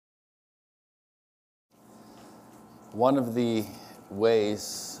One of the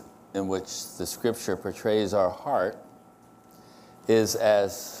ways in which the Scripture portrays our heart is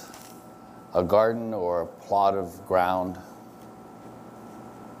as a garden or a plot of ground.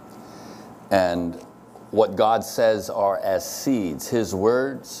 And what God says are as seeds. His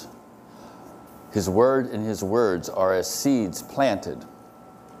word and His words are as seeds planted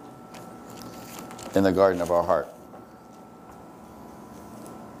in the garden of our heart.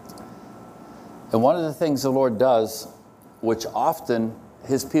 And one of the things the Lord does, which often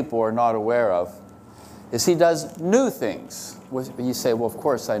His people are not aware of, is He does new things. You say, well, of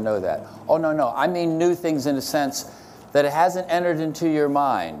course I know that. Oh, no. I mean new things in a sense that it hasn't entered into your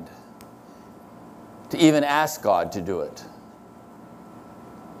mind to even ask God to do it.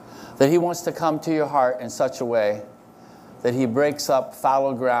 That He wants to come to your heart in such a way that He breaks up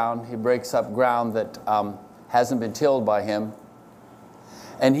fallow ground. He breaks up ground that hasn't been tilled by Him.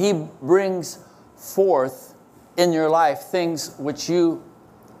 And He brings forth in your life things which you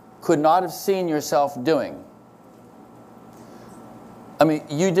could not have seen yourself doing. I mean,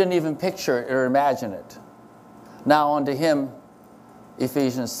 you didn't even picture it or imagine it. Now unto Him,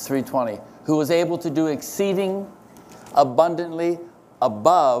 Ephesians 3:20, who was able to do exceeding abundantly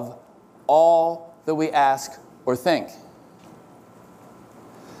above all that we ask or think.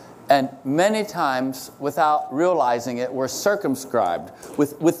 And many times, without realizing it, we're circumscribed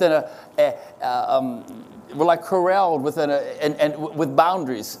within we're like corralled within and with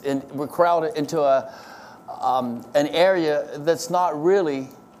boundaries, and we're corralled into an area that's not really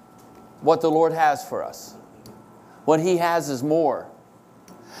what the Lord has for us. What He has is more.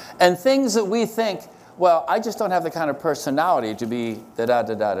 And things that we think, well, I just don't have the kind of personality to be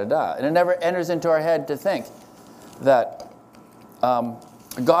da-da-da-da-da-da. And it never enters into our head to think that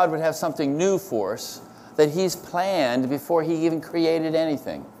God would have something new for us that He's planned before He even created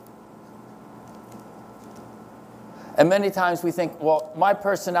anything. And many times we think, well, my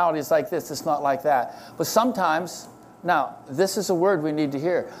personality is like this, it's not like that. But sometimes, now, this is a word we need to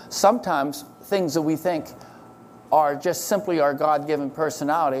hear. Sometimes things that we think are just simply our God-given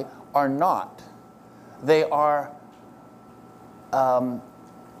personality are not. They are,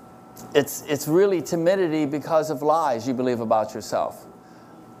 it's really timidity because of lies you believe about yourself.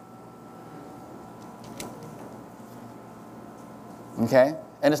 Okay?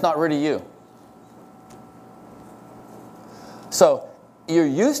 And it's not really you. So you're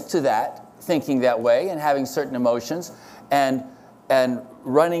used to that, thinking that way and having certain emotions and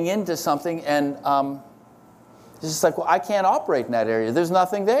running into something and it's just like, well, I can't operate in that area. There's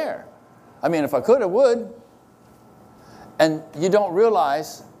nothing there. I mean, if I could, I would. And you don't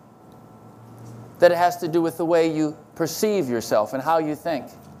realize that it has to do with the way you perceive yourself and how you think.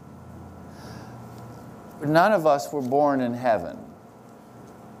 None of us were born in heaven.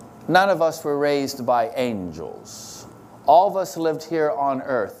 None of us were raised by angels. All of us lived here on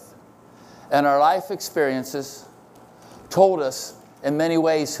earth. And our life experiences told us in many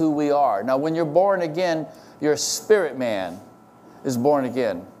ways who we are. Now, when you're born again, your spirit man is born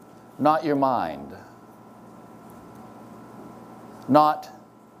again, not your mind. Not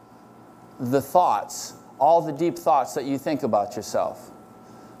the thoughts, all the deep thoughts that you think about yourself.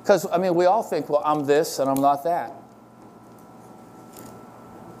 Because, I mean, we all think, well, I'm this and I'm not that.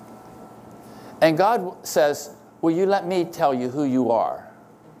 And God says, will you let me tell you who you are?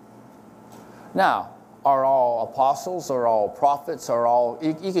 Now, are all apostles, are all prophets, are all...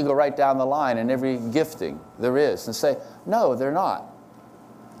 You can go right down the line in every gifting there is and say, no, they're not.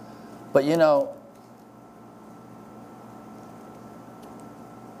 But you know,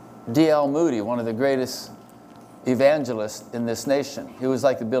 D.L. Moody, one of the greatest evangelists in this nation, he was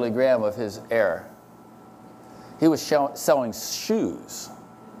like the Billy Graham of his era. He was selling shoes.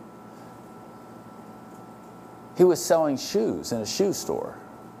 He was selling shoes in a shoe store.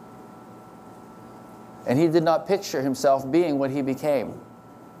 And he did not picture himself being what he became.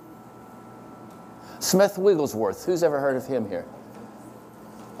 Smith Wigglesworth, who's ever heard of him here?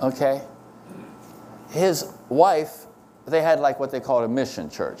 Okay. His wife, they had like what they called a mission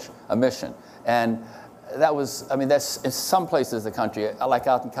church, a mission. And that was, I mean, that's in some places in the country, like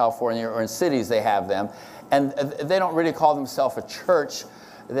out in California or in cities, they have them. And they don't really call themselves a church.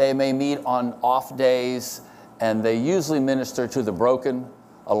 They may meet on off days, and they usually minister to the broken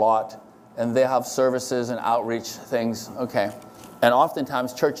a lot. And they have services and outreach things, okay. And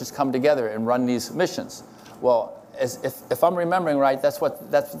oftentimes churches come together and run these missions. Well, if I'm remembering right, that's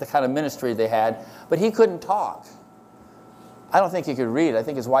the kind of ministry they had. But he couldn't talk. I don't think he could read. I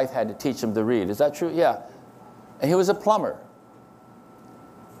think his wife had to teach him to read. Is that true? Yeah. And he was a plumber.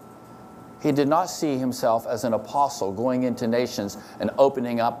 He did not see himself as an apostle going into nations and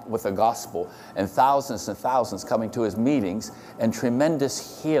opening up with the gospel and thousands coming to his meetings and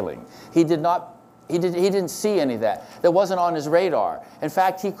tremendous healing. He didn't see any of that. That wasn't on his radar. In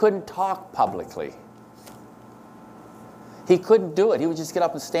fact, he couldn't talk publicly. He couldn't do it. He would just get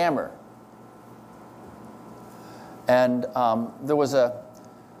up and stammer. And there was a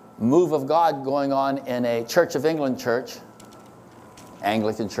move of God going on in a Church of England church,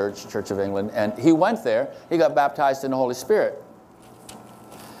 Anglican Church, Church of England, and he went there. He got baptized in the Holy Spirit.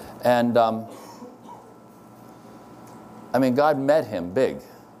 And God met him big,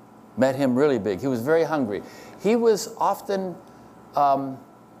 met him really big. He was very hungry. He was often, I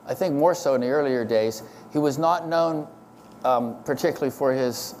think more so in the earlier days, he was not known particularly for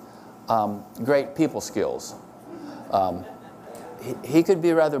his great people skills. He could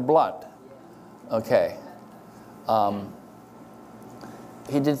be rather blunt. Okay.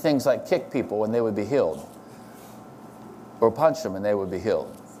 He did things like kick people and they would be healed, or punch them and they would be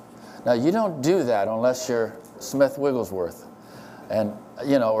healed. Now, you don't do that unless you're Smith Wigglesworth, and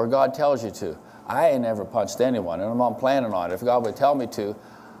or God tells you to. I ain't never punched anyone, and I'm not planning on it. If God would tell me to,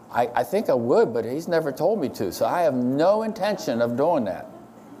 I think I would, but He's never told me to, so I have no intention of doing that.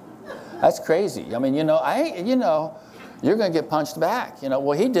 That's crazy. you're going to get punched back.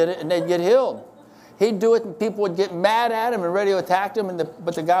 Well, he did it, and they'd get healed. He'd do it, and people would get mad at him and ready to attack him,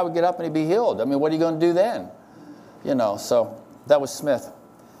 but the guy would get up and he'd be healed. What are you going to do then? So that was Smith.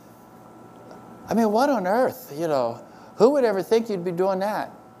 What on earth? Who would ever think you'd be doing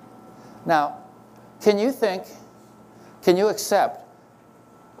that? Now, can you accept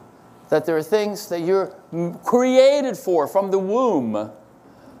that there are things that you're created for from the womb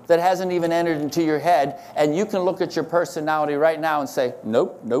that hasn't even entered into your head, and you can look at your personality right now and say,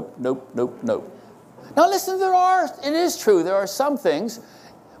 nope, nope, nope, nope, nope. Now listen, it is true, there are some things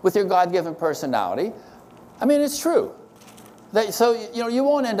with your God-given personality. It's true. So you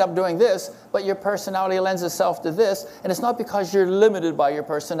won't end up doing this, but your personality lends itself to this, and it's not because you're limited by your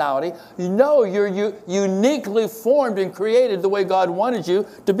personality. You're uniquely formed and created the way God wanted you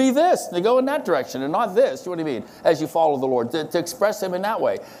to be this, to go in that direction, and not this, you know what I mean, as you follow the Lord, to express Him in that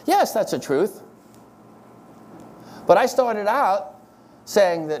way. Yes, that's a truth. But I started out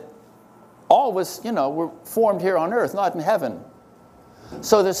saying that all of us, we're formed here on earth, not in heaven.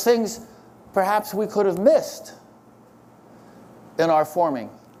 So there's things perhaps we could have missed in our forming,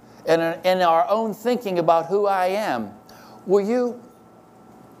 and in our own thinking about who I am. Will you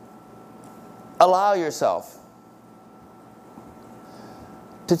allow yourself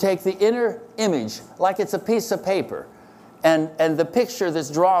to take the inner image, like it's a piece of paper, and the picture that's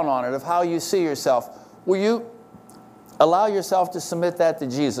drawn on it of how you see yourself? Will you allow yourself to submit that to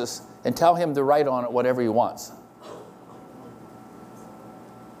Jesus and tell Him to write on it whatever He wants?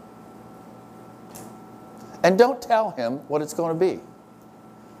 And don't tell Him what it's going to be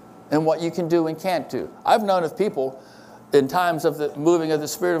and what you can do and can't do. I've known of people, in times of the moving of the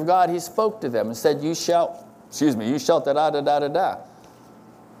Spirit of God, He spoke to them and said, you shall da-da-da-da-da-da.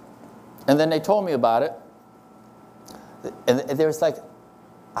 And then they told me about it. And they was like,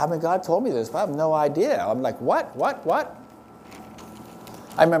 God told me this, but I have no idea. I'm like, what?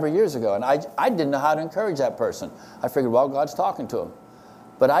 I remember years ago, and I didn't know how to encourage that person. I figured, well, God's talking to him.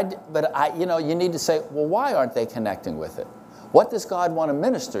 But you need to say, well, why aren't they connecting with it? What does God want to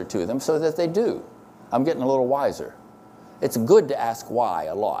minister to them so that they do? I'm getting a little wiser. It's good to ask why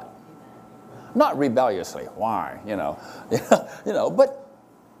a lot. Not rebelliously, why, but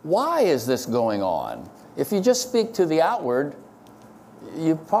why is this going on? If you just speak to the outward,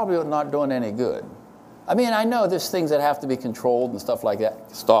 you're probably not doing any good. I know there's things that have to be controlled and stuff like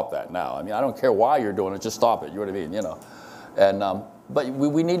that. Stop that now. I don't care why you're doing it, just stop it, you know what I mean, And, but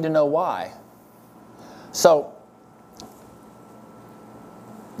we need to know why. So,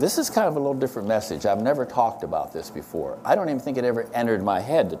 this is kind of a little different message. I've never talked about this before. I don't even think it ever entered my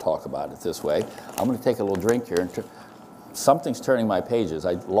head to talk about it this way. I'm going to take a little drink here. Something's turning my pages.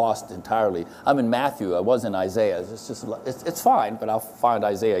 I lost entirely. I'm in Matthew. I was in Isaiah. It's fine, but I'll find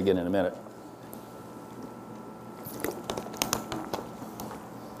Isaiah again in a minute.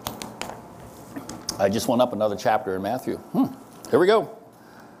 I just went up another chapter in Matthew. Here we go.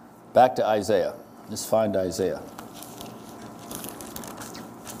 Back to Isaiah. Just find Isaiah.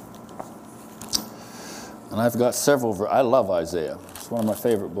 And I've got several. I love Isaiah. It's one of my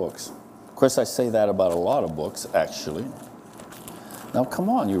favorite books. Of course, I say that about a lot of books, actually. Now, come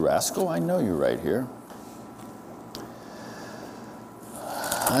on, you rascal. I know you're right here.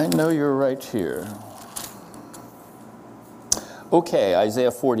 I know you're right here. Okay,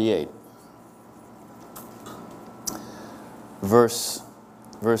 Isaiah 48. Verse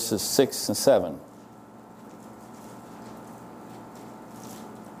verses 6 and 7.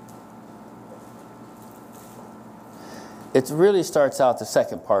 It really starts out the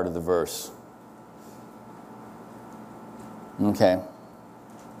second part of the verse. Okay.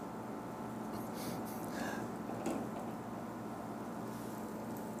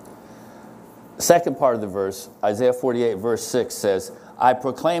 The second part of the verse, Isaiah 48, verse 6 says, I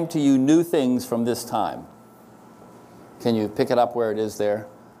proclaim to you new things from this time. Can you pick it up where it is there?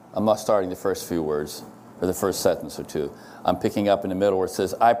 I'm not starting the first few words, or the first sentence or two. I'm picking up in the middle where it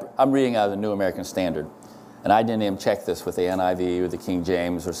says, I'm reading out of the New American Standard. And I didn't even check this with the NIV or the King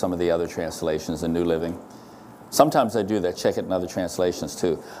James or some of the other translations, the New Living. Sometimes I do that, check it in other translations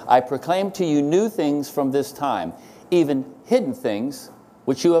too. I proclaim to you new things from this time, even hidden things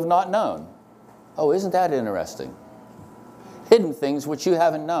which you have not known. Oh, isn't that interesting? Hidden things which you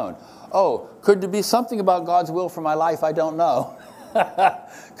haven't known. Oh, could there be something about God's will for my life I don't know?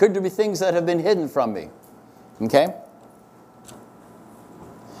 Could there be things that have been hidden from me? Okay?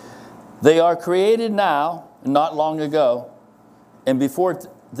 They are created now, not long ago, and before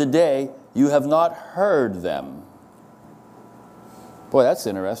the day you have not heard them. Boy, that's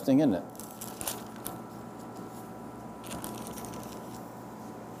interesting, isn't it?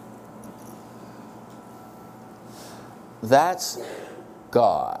 That's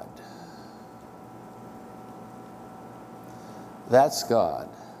God. That's God.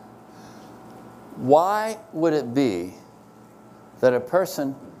 Why would it be that a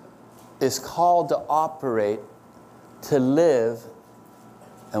person is called to operate, to live,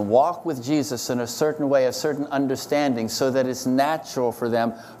 and walk with Jesus in a certain way, a certain understanding, so that it's natural for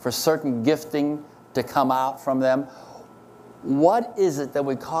them, for certain gifting to come out from them? What is it that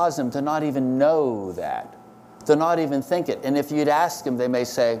would cause them to not even know that? To not even think it? And if you'd ask them, they may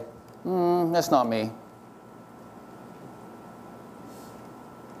say, that's not me.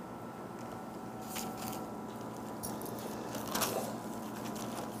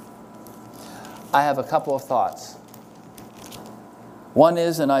 I have a couple of thoughts. One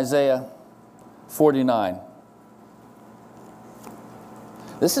is in Isaiah 49.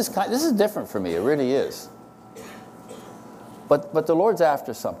 This is different for me. It really is. But the Lord's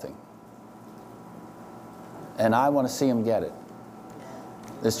after something. And I want to see Him get it.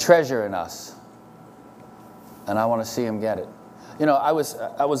 There's treasure in us. And I want to see Him get it. You know, I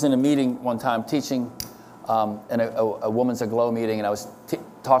was in a meeting one time teaching in a Woman's Aglow meeting, and I was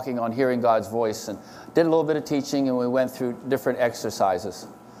talking on hearing God's voice, and did a little bit of teaching, and we went through different exercises.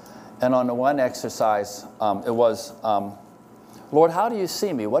 And on the one exercise, it was, Lord, how do you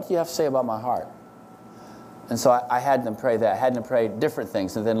see me? What do you have to say about my heart? And so I had them pray that. I had them pray different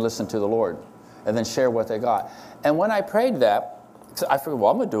things and then listen to the Lord and then share what they got. And when I prayed that, I figured,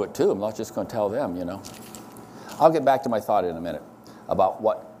 well, I'm going to do it too. I'm not just going to tell them, you know. I'll get back to my thought in a minute about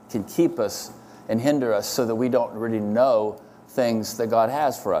what can keep us and hinder us so that we don't really know things that God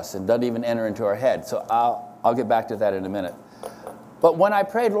has for us and doesn't even enter into our head. So I'll get back to that in a minute. But when I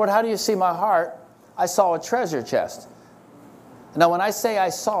prayed, Lord, how do you see my heart? I saw a treasure chest. Now, when I say I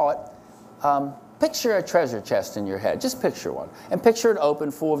saw it, picture a treasure chest in your head. Just picture one. And picture it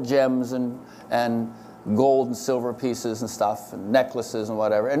open, full of gems and gold and silver pieces and stuff, and necklaces and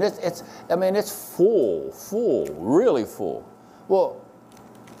whatever. And it's full, really full. Well,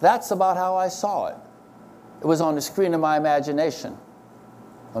 that's about how I saw it. It was on the screen of my imagination.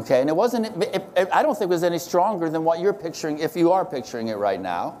 Okay, and it wasn't, I don't think it was any stronger than what you're picturing, if you are picturing it right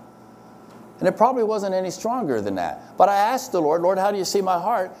now. And it probably wasn't any stronger than that. But I asked the Lord, how do you see my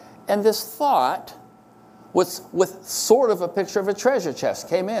heart? And this thought with sort of a picture of a treasure chest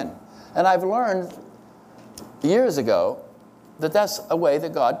came in. And I've learned years ago that that's a way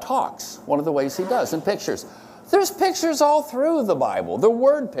that God talks. One of the ways He does in pictures. There's pictures all through the Bible. They're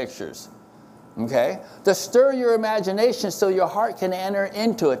word pictures. Okay? To stir your imagination so your heart can enter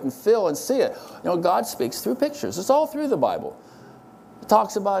into it and feel and see it. You know, God speaks through pictures. It's all through the Bible. It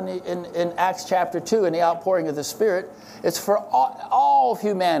talks about in Acts chapter 2 in the outpouring of the Spirit. It's for all of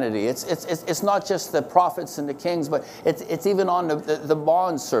humanity. It's not just the prophets and the kings, but it's even on the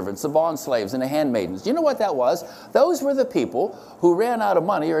bond servants, the bond slaves and the handmaidens. Do you know what that was? Those were the people who ran out of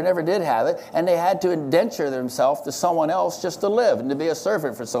money or never did have it, and they had to indenture themselves to someone else just to live and to be a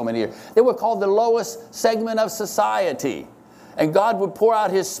servant for so many years. They were called the lowest segment of society. And God would pour out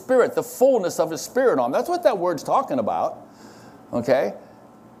His Spirit, the fullness of His Spirit on them. That's what that word's talking about. Okay?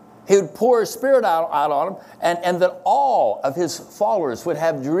 He would pour His Spirit out on them, and that all of His followers would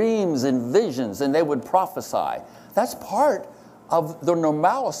have dreams and visions, and they would prophesy. That's part of the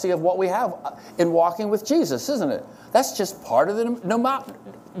normalcy of what we have in walking with Jesus, isn't it? That's just part of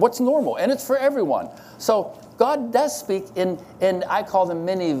what's normal, and it's for everyone. So God does speak in I call them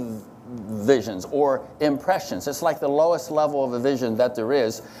mini visions or impressions. It's like the lowest level of a vision that there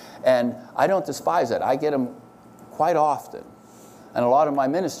is, and I don't despise it. I get them quite often, and a lot of my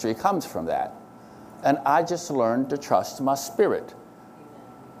ministry comes from that. And I just learned to trust my spirit.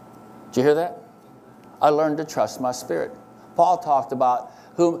 Did you hear that? I learned to trust my spirit. Paul talked about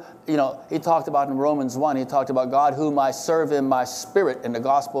he talked about in Romans 1, he talked about God whom I serve in my spirit in the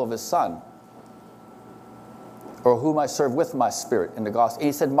gospel of his Son. Or whom I serve with my spirit in the gospel. And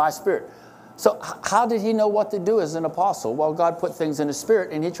he said, my spirit. So how did he know what to do as an apostle? Well, God put things in his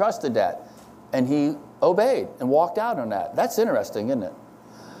spirit and he trusted that. And he obeyed and walked out on that. That's interesting, isn't it?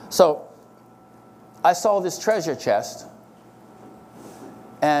 So I saw this treasure chest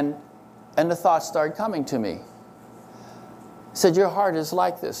and the thoughts started coming to me. He said, your heart is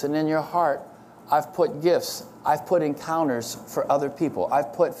like this. And in your heart, I've put gifts. I've put encounters for other people.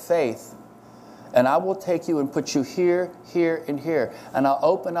 I've put faith. And I will take you and put you here, here, and here. And I'll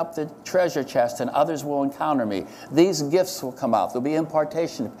open up the treasure chest and others will encounter me. These gifts will come out. There'll be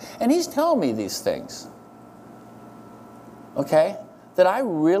impartation. And he's telling me these things. Okay? Did I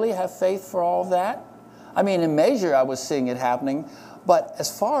really have faith for all of that? I mean, in measure, I was seeing it happening. But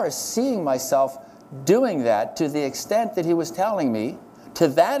as far as seeing myself doing that to the extent that he was telling me, to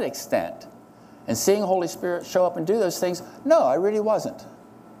that extent, and seeing Holy Spirit show up and do those things, no, I really wasn't.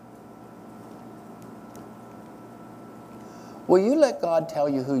 Will you let God tell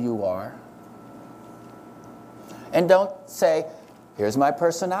you who you are? And don't say, here's my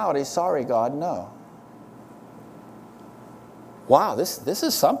personality. Sorry, God, no. Wow, this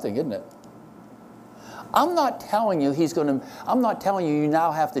is something, isn't it? I'm not telling you you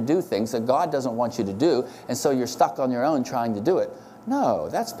now have to do things that God doesn't want you to do, and so you're stuck on your own trying to do it. No,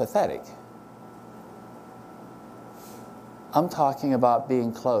 that's pathetic. I'm talking about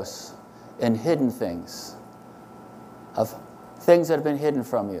being close in hidden things, of things that have been hidden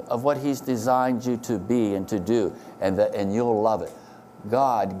from you, of what he's designed you to be and to do, and you'll love it.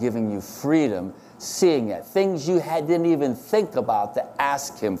 God giving you freedom, seeing it, things you didn't even think about to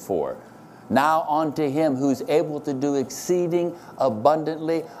ask him for. Now unto him who's able to do exceeding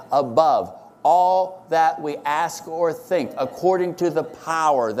abundantly above all that we ask or think, according to the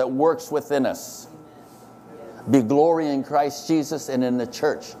power that works within us. Be glory in Christ Jesus and in the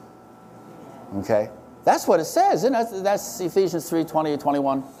church. Okay? That's what it says, isn't it? That's Ephesians 3, 20 and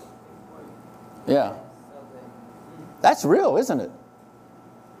 21. Yeah. That's real, isn't it?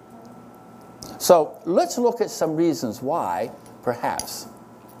 So let's look at some reasons why, perhaps,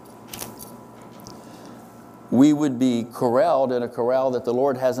 we would be corralled in a corral that the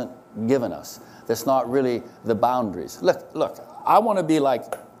Lord hasn't given us. That's not really the boundaries. Look, I want to be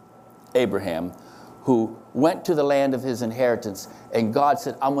like Abraham, who went to the land of his inheritance, and God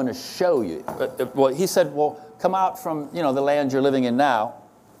said, I'm going to show you. Well, he said, well, come out from, the land you're living in now,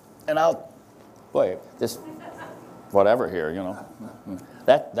 and this, whatever here,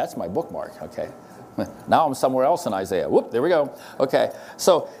 That's my bookmark, okay. Now I'm somewhere else in Isaiah. Whoop, there we go. Okay,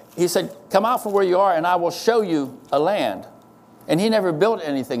 so he said, come out from where you are and I will show you a land. And he never built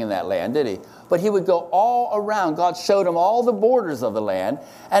anything in that land, did he? But he would go all around. God showed him all the borders of the land.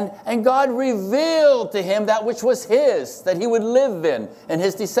 And God revealed to him that which was his, that he would live in and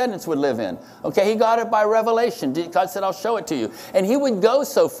his descendants would live in. Okay, he got it by revelation. God said, I'll show it to you. And he would go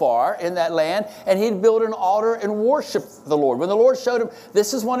so far in that land and he'd build an altar and worship the Lord. When the Lord showed him,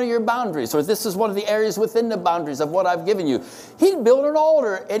 this is one of your boundaries, or this is one of the areas within the boundaries of what I've given you, he'd build an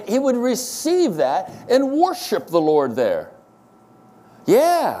altar and he would receive that and worship the Lord there.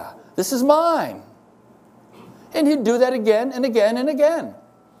 Yeah, this is mine. And he'd do that again and again and again.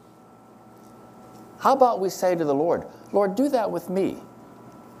 How about we say to the Lord, Lord, do that with me?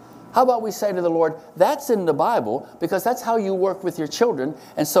 How about we say to the Lord, that's in the Bible because that's how you work with your children.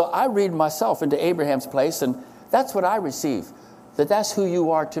 And so I read myself into Abraham's place and that's what I receive. That's who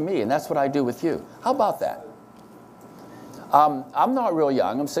you are to me and that's what I do with you. How about that? I'm not real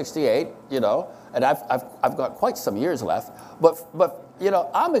young. I'm 68, and I've got quite some years left. But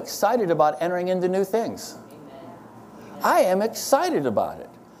I'm excited about entering into new things. I am excited about it.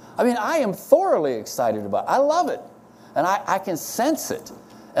 I mean, I am thoroughly excited about it. I love it. And I can sense it.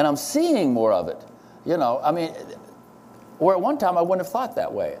 And I'm seeing more of it. Where at one time I wouldn't have thought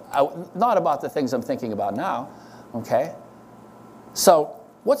that way. Not about the things I'm thinking about now. Okay? So,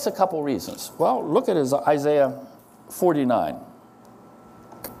 what's a couple reasons? Well, look at Isaiah 49.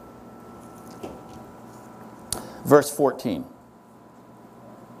 Verse 14.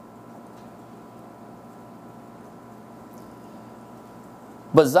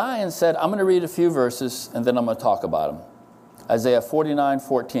 But Zion said, I'm going to read a few verses and then I'm going to talk about them. Isaiah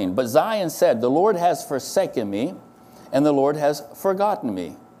 49:14. But Zion said, the Lord has forsaken me and the Lord has forgotten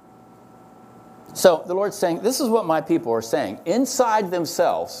me. So the Lord's saying, this is what my people are saying inside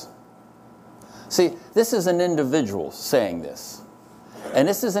themselves. See, this is an individual saying this. And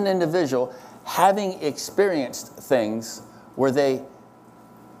this is an individual having experienced things where they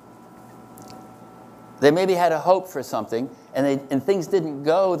maybe had a hope for something and things didn't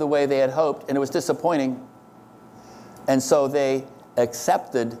go the way they had hoped and it was disappointing. And so they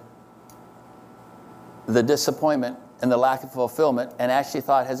accepted the disappointment and the lack of fulfillment and actually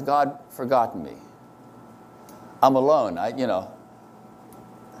thought, has God forgotten me? I'm alone.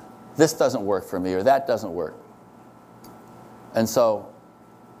 This doesn't work for me or that doesn't work. And so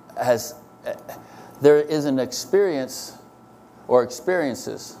there is an experience or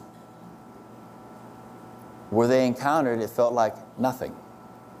experiences where they encountered, it felt like nothing.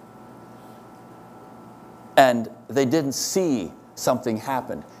 And they didn't see something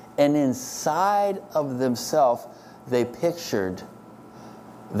happen. And inside of themselves, they pictured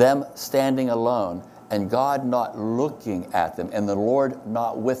them standing alone and God not looking at them and the Lord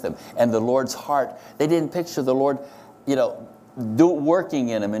not with them. And the Lord's heart, they didn't picture the Lord, working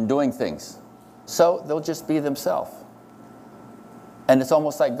in them and doing things. So they'll just be themselves. And it's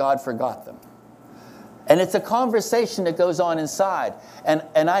almost like God forgot them. And it's a conversation that goes on inside.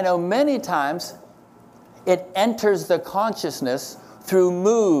 And I know many times it enters the consciousness through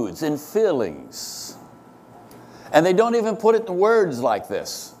moods and feelings. And they don't even put it in words like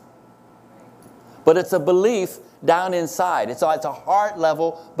this. But it's a belief down inside. It's a heart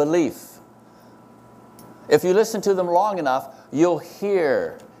level belief. If you listen to them long enough, you'll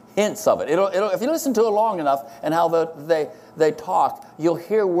hear hints of it. If you listen to it long enough and how they talk, you'll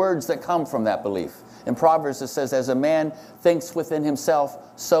hear words that come from that belief. In Proverbs it says, as a man thinks within himself,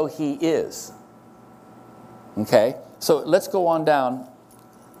 so he is. Okay, so let's go on down.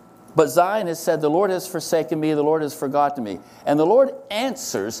 But Zion has said, the Lord has forsaken me, the Lord has forgotten me. And the Lord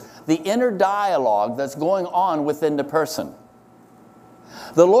answers the inner dialogue that's going on within the person.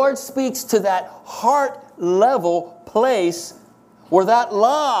 The Lord speaks to that heart level place where that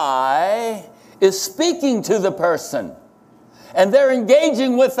lie is speaking to the person. And they're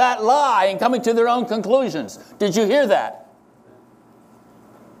engaging with that lie and coming to their own conclusions. Did you hear that?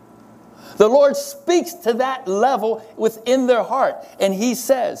 The Lord speaks to that level within their heart. And he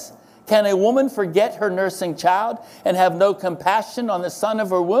says, can a woman forget her nursing child and have no compassion on the son of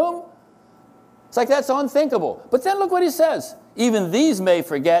her womb? It's like that's unthinkable. But then look what he says. Even these may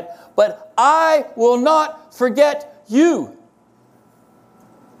forget, but I will not forget you.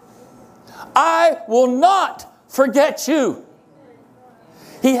 I will not forget you.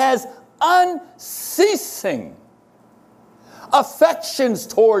 He has unceasing affections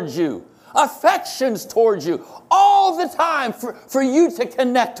towards you. Affections towards you. All the time for you to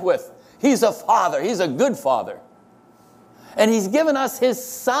connect with. He's a father. He's a good father. And he's given us his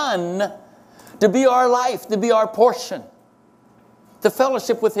son to be our life, to be our portion. To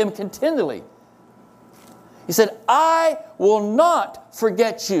fellowship with him continually. He said, I will not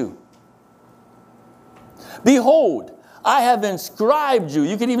forget you. Behold, I have inscribed you.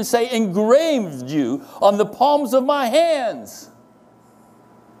 You can even say engraved you on the palms of my hands.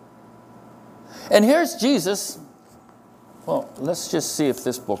 And here's Jesus. Well, let's just see if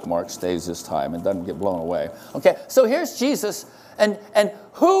this bookmark stays this time and doesn't get blown away. Okay, so here's Jesus and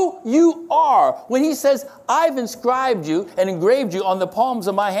who you are when he says, I've inscribed you and engraved you on the palms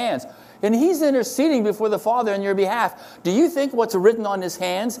of my hands. And he's interceding before the Father on your behalf. Do you think what's written on his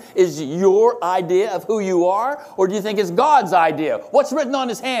hands is your idea of who you are? Or do you think it's God's idea? What's written on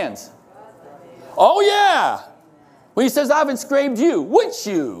his hands? Oh, yeah. When he says, I've inscribed you. Which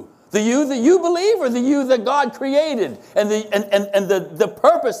you? The you that you believe or the you that God created? And the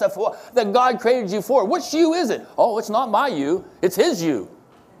purpose that God created you for? Which you is it? Oh, it's not my you. It's his you.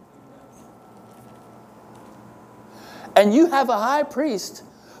 And you have a high priest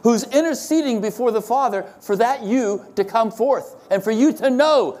who's interceding before the Father for that you to come forth and for you to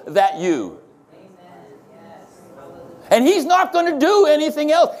know that you. Amen. Yes. And he's not going to do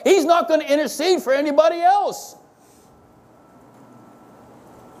anything else. He's not going to intercede for anybody else.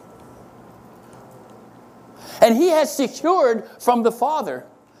 And he has secured from the Father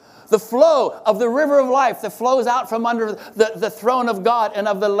the flow of the river of life that flows out from under the throne of God and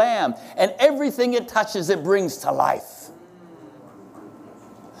of the Lamb. And everything it touches, it brings to life.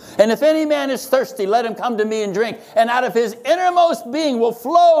 And if any man is thirsty, let him come to me and drink. And out of his innermost being will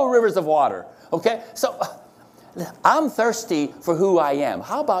flow rivers of water. Okay? So I'm thirsty for who I am.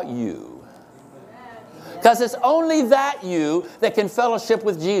 How about you? Because it's only that you that can fellowship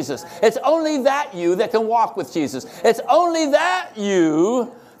with Jesus. It's only that you that can walk with Jesus. It's only that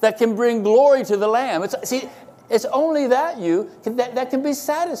you that can bring glory to the Lamb. It's only that you that can be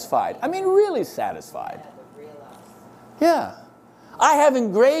satisfied. I mean, really satisfied. Yeah. I have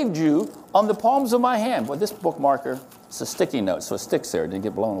engraved you on the palms of my hand. Well, this bookmarker, it's a sticky note, so it sticks there. It didn't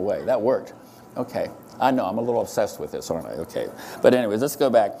get blown away. That worked. Okay. I know, I'm a little obsessed with this, aren't I? Okay. But anyways, let's go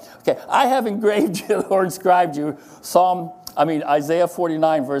back. Okay. I have engraved you or inscribed you, Isaiah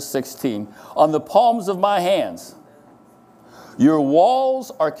 49, verse 16, on the palms of my hands. Your walls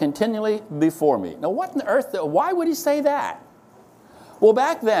are continually before me. Now, what in the earth? Why would he say that? Well,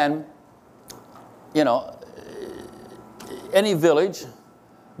 back then, any village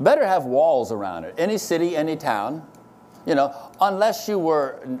better have walls around it. Any city, any town, unless you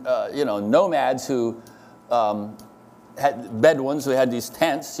were, nomads who had Bedouins who had these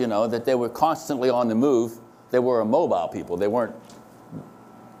tents, that they were constantly on the move. They were a mobile people. They weren't,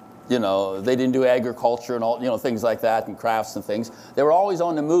 they didn't do agriculture and all, things like that and crafts and things. They were always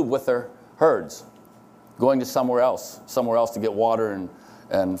on the move with their herds, going to somewhere else to get water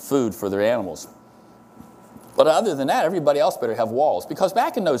and food for their animals. But other than that, everybody else better have walls. Because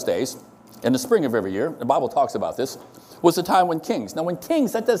back in those days, in the spring of every year, the Bible talks about this, was the time when kings. Now when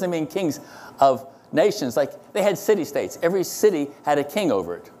kings, that doesn't mean kings of nations. Like they had city-states. Every city had a king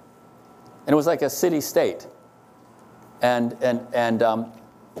over it. And it was like a city-state. And in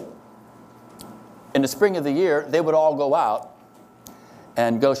the spring of the year, they would all go out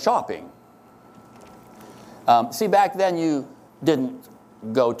and go shopping. See, back then you didn't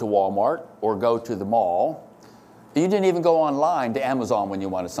go to Walmart or go to the mall. You didn't even go online to Amazon when you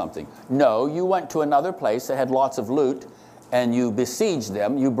wanted something. No, you went to another place that had lots of loot, and you besieged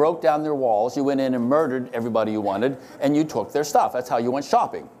them. You broke down their walls. You went in and murdered everybody you wanted, and you took their stuff. That's how you went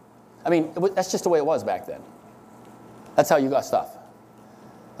shopping. I mean, that's just the way it was back then. That's how you got stuff.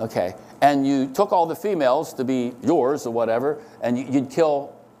 Okay, and you took all the females to be yours or whatever, and you'd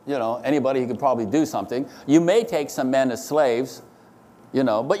kill, anybody who could probably do something. You may take some men as slaves,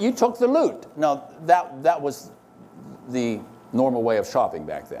 but you took the loot. Now, that was the normal way of shopping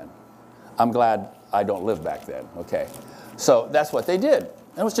back then. I'm glad I don't live back then, okay? So that's what they did.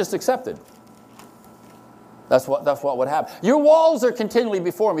 It was just accepted. That's what would happen. Your walls are continually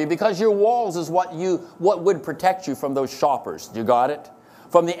before me because your walls is what would protect you from those shoppers. You got it?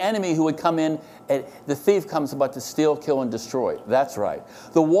 From the enemy who would come in, and the thief comes about to steal, kill, and destroy. That's right.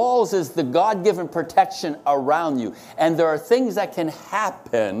 The walls is the God-given protection around you. And there are things that can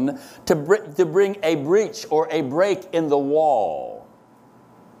happen to bring a breach or a break in the wall.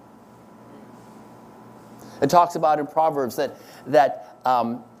 It talks about in Proverbs that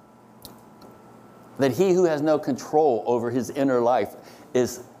he who has no control over his inner life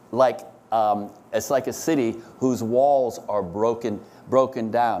is like it's like a city whose walls are broken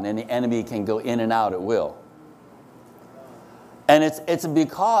down, and the enemy can go in and out at will. And it's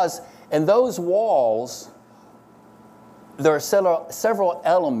because in those walls there are several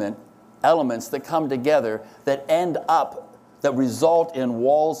elements that come together that result in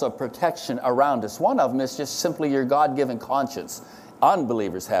walls of protection around us. One of them is just simply your God-given conscience.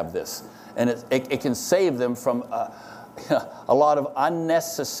 Unbelievers have this, and it can save them from a lot of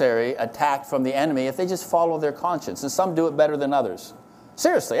unnecessary attack from the enemy if they just follow their conscience. And some do it better than others.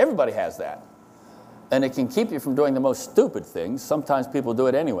 Seriously, everybody has that. And it can keep you from doing the most stupid things. Sometimes people do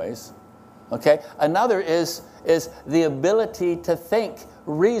it anyways. Okay? Another is the ability to think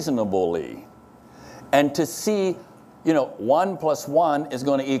reasonably and to see, 1 + 1 is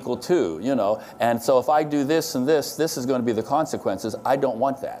going to equal 2, And so if I do this and this is going to be the consequences. I don't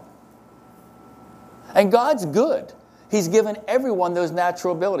want that. And God's good. He's given everyone those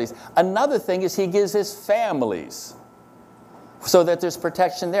natural abilities. Another thing is he gives his families so that there's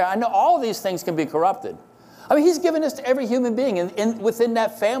protection there. I know all these things can be corrupted. I mean, he's given this to every human being. And within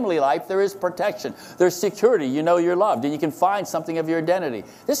that family life, there is protection. There's security. You know you're loved. And you can find something of your identity.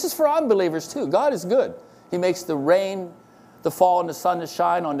 This is for unbelievers too. God is good. He makes the rain to fall and the sun to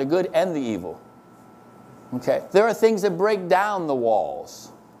shine on the good and the evil. Okay? There are things that break down the walls.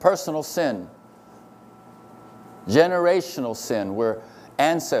 Personal sin. Generational sin, where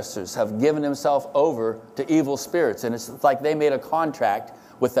ancestors have given themselves over to evil spirits, and it's like they made a contract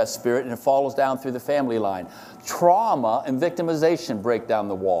with that spirit, and it follows down through the family line. Trauma and victimization break down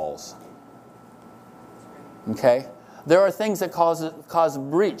the walls. Okay? There are things that cause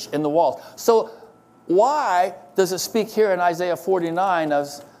breach in the walls. So why does it speak here in Isaiah 49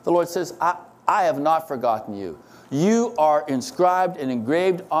 as the Lord says, I have not forgotten you. You are inscribed and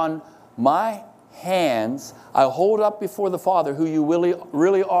engraved on my hands I hold up before the Father, who you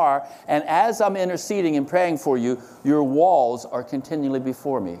really are, and as I'm interceding and praying for you, your walls are continually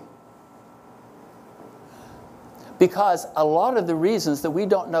before me. Because a lot of the reasons that we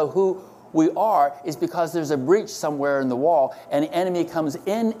don't know who we are is because there's a breach somewhere in the wall, and the enemy comes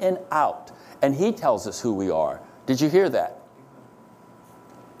in and out, and he tells us who we are. Did you hear that?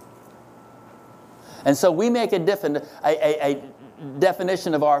 And so we make a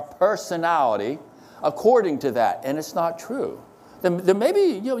definition of our personality according to that, and it's not true. There may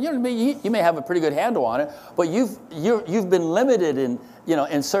be, you may have a pretty good handle on it, but you've been limited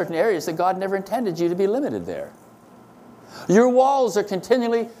in certain areas that God never intended you to be limited there. Your walls are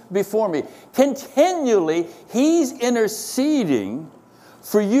continually before me. Continually, He's interceding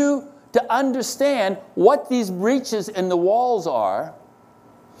for you to understand what these breaches in the walls are,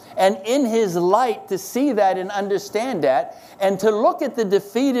 and in His light to see that and understand that, and to look at the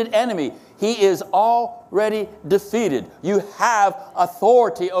defeated enemy. He is already defeated. You have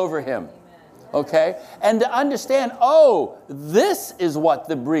authority over him. Okay? And to understand, this is what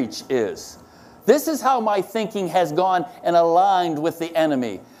the breach is. This is how my thinking has gone and aligned with the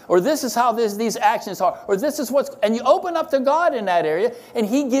enemy. Or this is how these actions are. Or this is what's... And you open up to God in that area, and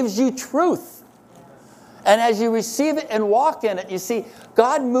He gives you truth. And as you receive it and walk in it, you see,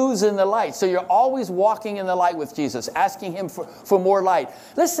 God moves in the light. So you're always walking in the light with Jesus, asking Him for more light.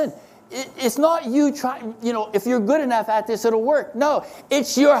 Listen, it's not you trying, if you're good enough at this, it'll work. No,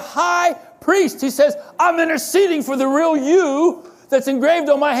 it's your high priest who says, I'm interceding for the real you that's engraved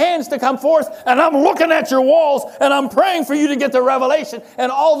on my hands to come forth, and I'm looking at your walls, and I'm praying for you to get the revelation,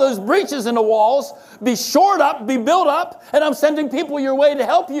 and all those breaches in the walls be shored up, be built up, and I'm sending people your way to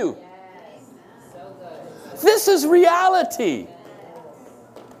help you. This is reality.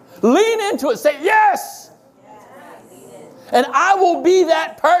 Lean into it. Say, yes. And I will be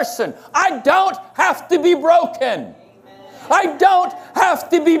that person. I don't have to be broken. I don't have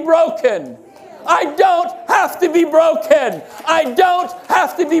to be broken. I don't have to be broken. I don't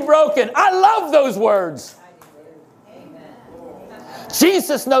have to be broken. I love those words.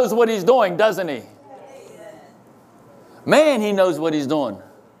 Jesus knows what He's doing, doesn't He? Man, He knows what He's doing.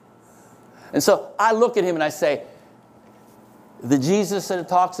 And so I look at Him and I say, the Jesus that it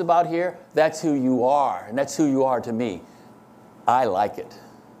talks about here, that's who you are. And that's who you are to me. I like it.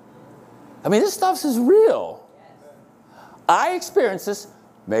 I mean, this stuff is real. I experience this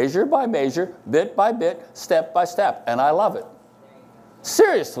measure by measure, bit by bit, step by step. And I love it.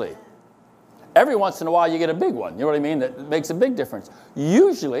 Seriously. Every once in a while you get a big one. You know what I mean? That makes a big difference.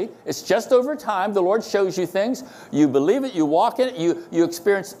 Usually, it's just over time. The Lord shows you things. You believe it. You walk in it. You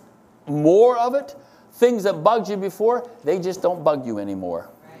experience more of it. Things that bugged you before, they just don't bug you anymore.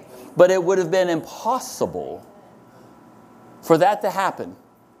 But it would have been impossible for that to happen.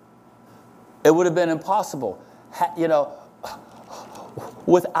 It would have been impossible,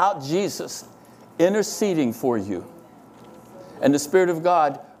 without Jesus interceding for you and the Spirit of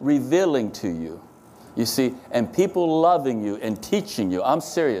God revealing to you, you see, and people loving you and teaching you. I'm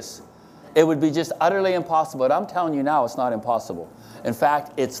serious. It would be just utterly impossible. But I'm telling you now, it's not impossible. In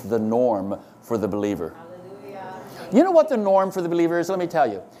fact, it's the norm for the believer. Hallelujah. You know what the norm for the believer is? Let me tell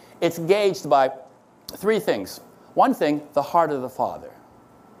you. It's gauged by three things. One thing, the heart of the Father.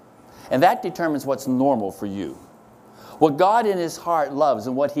 And that determines what's normal for you. What God in His heart loves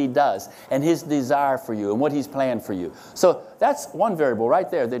and what He does and His desire for you and what He's planned for you. So that's one variable right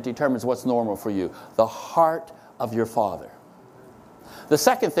there that determines what's normal for you. The heart of your Father. The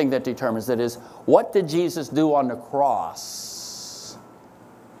second thing that determines that is, what did Jesus do on the cross?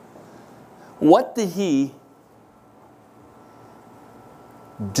 What did He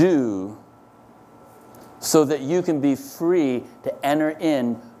do so that you can be free to enter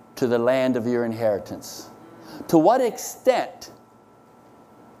into the land of your inheritance? To what extent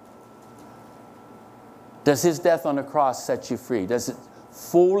does His death on the cross set you free? Does it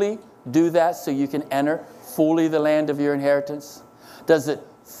fully do that so you can enter fully the land of your inheritance? Does it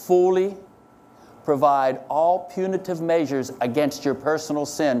fully provide all punitive measures against your personal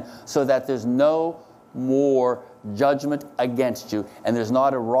sin so that there's no more judgment against you, and there's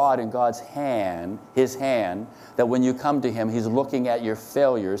not a rod in God's hand, His hand, that when you come to Him, He's looking at your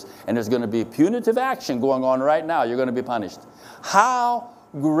failures, and there's going to be punitive action going on right now. You're going to be punished. How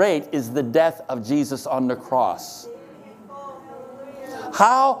great is the death of Jesus on the cross?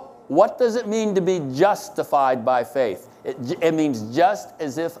 What does it mean to be justified by faith? It means just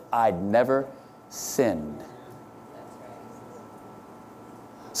as if I'd never sinned.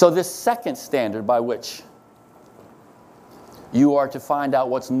 So this second standard by which you are to find out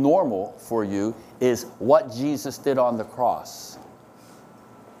what's normal for you is what Jesus did on the cross.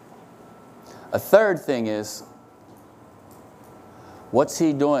 A third thing is, what's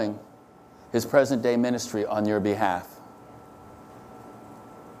he doing, his present day ministry on your behalf?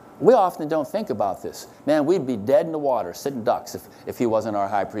 We often don't think about this. Man, we'd be dead in the water, sitting ducks, if he wasn't our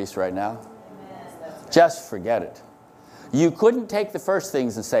high priest right now. Just forget it. You couldn't take the first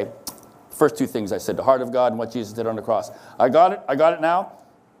things and say, first two things I said, the heart of God and what Jesus did on the cross. I got it now.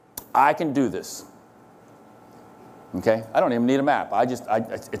 I can do this. Okay? I don't even need a map.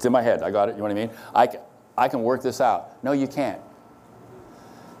 It's in my head. I got it. You know what I mean? I can work this out. No, you can't.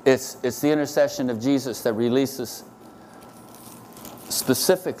 It's the intercession of Jesus that releases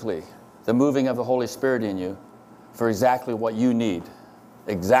specifically the moving of the Holy Spirit in you for exactly what you need.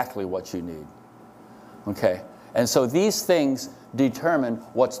 Exactly what you need. Okay? And so these things determine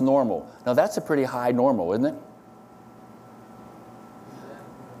what's normal. Now that's a pretty high normal, isn't it?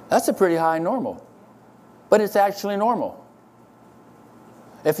 That's a pretty high normal. But it's actually normal.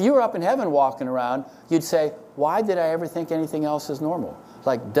 If you were up in heaven walking around, you'd say, why did I ever think anything else is normal?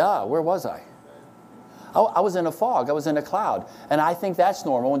 Like, duh, where was I? I was in a fog. I was in a cloud. And I think that's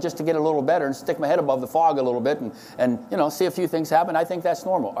normal. And just to get a little better and stick my head above the fog a little bit and see a few things happen, I think that's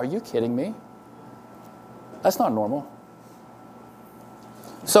normal. Are you kidding me? That's not normal.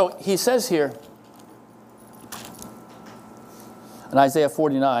 So he says here in Isaiah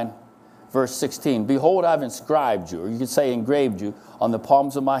 49, verse 16, behold, I've inscribed you, or you could say engraved you, on the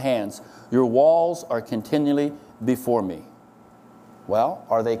palms of my hands. Your walls are continually before me. Well,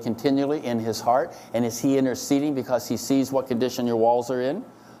 are they continually in his heart? And is he interceding because he sees what condition your walls are in?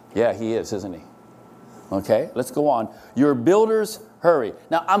 Yeah, he is, isn't he? Okay, let's go on. Your builders hurry.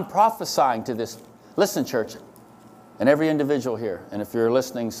 Now, I'm prophesying to this. Listen, church, and every individual here, and if you're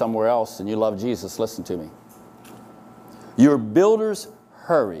listening somewhere else and you love Jesus, listen to me. Your builders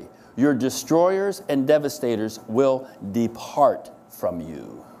hurry. Your destroyers and devastators will depart from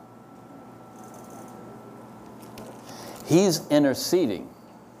you. He's interceding.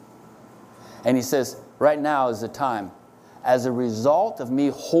 And he says, right now is the time. As a result of me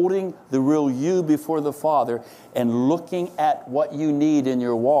holding the real you before the Father and looking at what you need in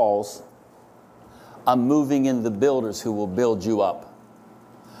your walls, I'm moving in the builders who will build you up.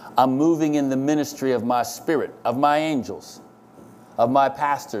 I'm moving in the ministry of my spirit, of my angels, of my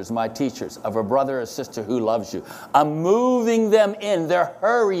pastors, my teachers, of a brother or sister who loves you. I'm moving them in. They're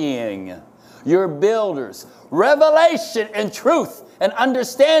hurrying. Your builders. Revelation and truth and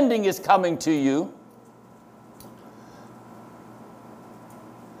understanding is coming to you.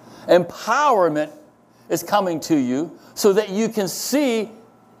 Empowerment is coming to you so that you can see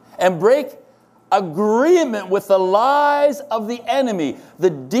and break agreement with the lies of the enemy, the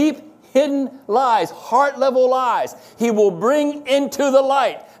deep hidden lies, heart level lies. He will bring into the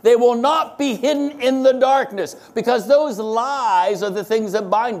light. They will not be hidden in the darkness because those lies are the things that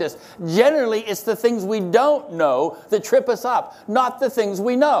bind us. Generally, it's the things we don't know that trip us up, not the things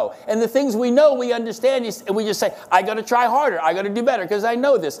we know. And the things we know, we understand, and we just say, I got to try harder. I got to do better because I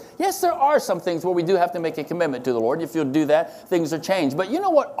know this. Yes, there are some things where we do have to make a commitment to the Lord. If you'll do that, things are changed. But you know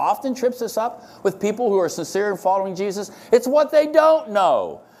what often trips us up with people who are sincere in following Jesus? It's what they don't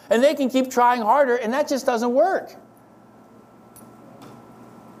know. And they can keep trying harder, and that just doesn't work.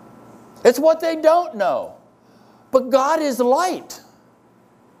 It's what they don't know. But God is light.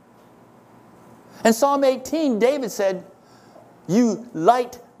 In Psalm 18, David said, you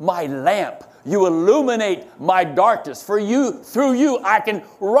light my lamp. You illuminate my darkness. Through you, I can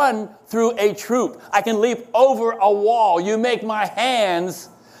run through a troop. I can leap over a wall. You make my hands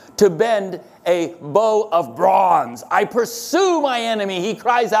to bend a bow of bronze. I pursue my enemy. He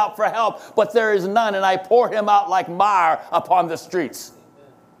cries out for help, but there is none, and I pour him out like mire upon the streets.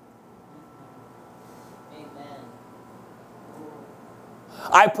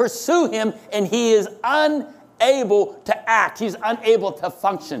 I pursue him, and he is unable to act. He's unable to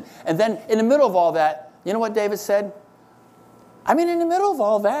function. And then in the middle of all that, you know what David said? In the middle of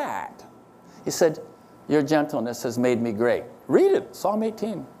all that, he said, your gentleness has made me great. Read it, Psalm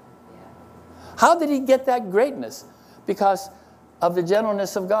 18. How did he get that greatness? Because of the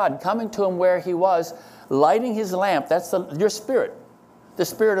gentleness of God, coming to him where he was, lighting his lamp. That's your spirit. The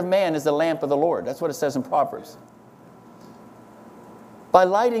spirit of man is the lamp of the Lord. That's what it says in Proverbs. By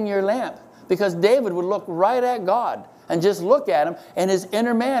lighting your lamp. Because David would look right at God and just look at him, and his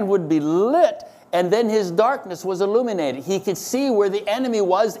inner man would be lit, and then his darkness was illuminated. He could see where the enemy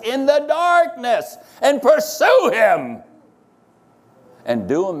was in the darkness and pursue him and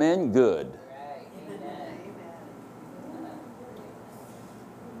do him in good.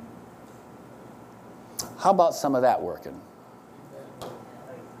 How about some of that working?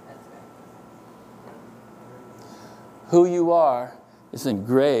 Who you are is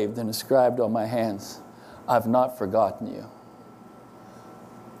engraved and inscribed on my hands. I've not forgotten you.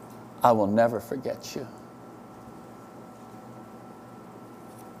 I will never forget you.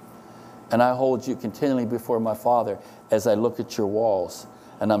 And I hold you continually before my Father as I look at your walls.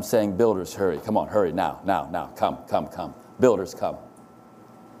 And I'm saying, builders, hurry. Come on, hurry now. Come. Builders, come.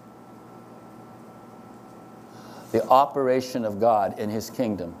 The operation of God in His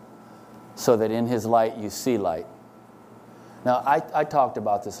kingdom, so that in His light you see light. Now, I talked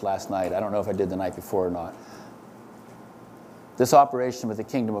about this last night. I don't know if I did the night before or not. This operation with the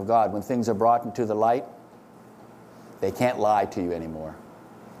kingdom of God, when things are brought into the light, they can't lie to you anymore.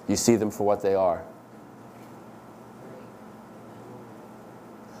 You see them for what they are.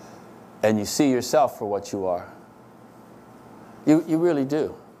 And you see yourself for what you are. You really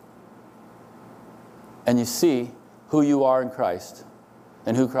do. And you see who you are in Christ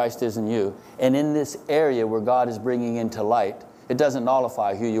and who Christ is in you. And in this area where God is bringing into light, it doesn't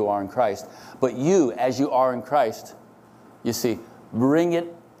nullify who you are in Christ. But you, as you are in Christ, you see, bring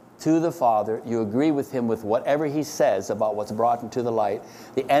it to the Father. You agree with Him with whatever He says about what's brought into the light.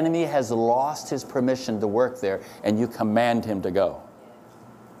 The enemy has lost his permission to work there, and you command him to go.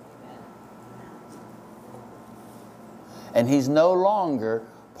 And he's no longer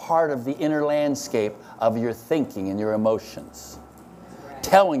part of the inner landscape of your thinking and your emotions,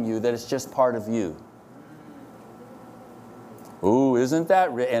 telling you that it's just part of you. Ooh, isn't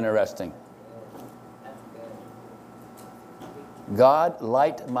that interesting? God,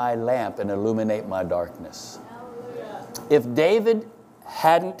 light my lamp and illuminate my darkness. If David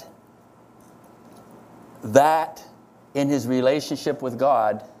hadn't that in his relationship with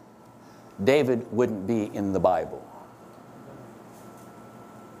God, David wouldn't be in the Bible.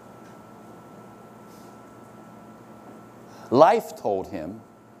 Life told him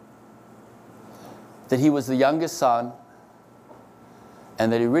that he was the youngest son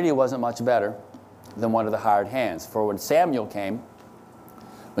and that he really wasn't much better than one of the hired hands. For when Samuel came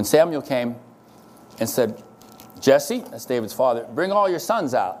and said, Jesse, that's David's father, bring all your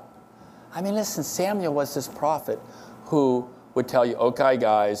sons out. I mean, listen, Samuel was this prophet who would tell you, okay,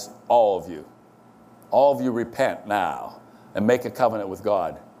 guys, all of you repent now and make a covenant with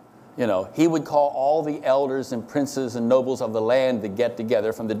God. You know, he would call all the elders and princes and nobles of the land to get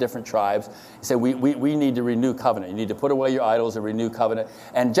together from the different tribes. He said, we need to renew covenant. You need to put away your idols and renew covenant.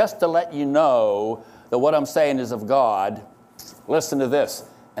 And just to let you know that what I'm saying is of God, listen to this.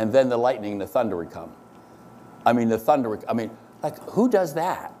 And then the lightning and the thunder would come. Like, who does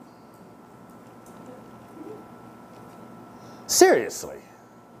that? Seriously.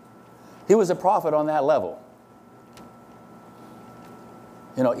 He was a prophet on that level.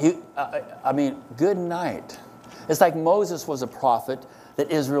 You know, good night. It's like Moses was a prophet that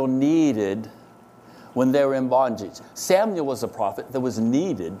Israel needed when they were in bondage. Samuel was a prophet that was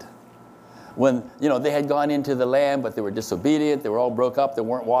needed when, you know, they had gone into the land, but they were disobedient. They were all broke up. They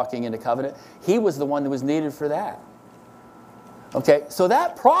weren't walking into covenant. He was the one that was needed for that. Okay, so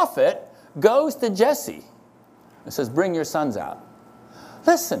that prophet goes to Jesse and says, bring your sons out.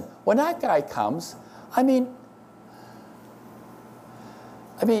 Listen, when that guy comes, you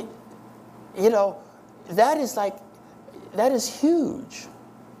know, that is huge.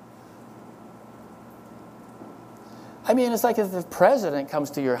 I mean, it's like if the president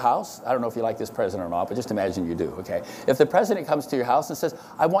comes to your house. I don't know if you like this president or not, but just imagine you do, okay? If the president comes to your house and says,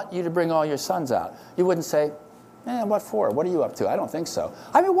 I want you to bring all your sons out, you wouldn't say, what for? What are you up to? I don't think so.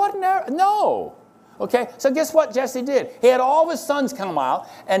 I mean, what? No. Okay, so guess what Jesse did? He had all of his sons come out,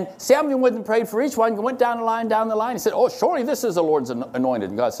 and Samuel went and prayed for each one, went down the line. He said, oh, surely this is the Lord's anointed.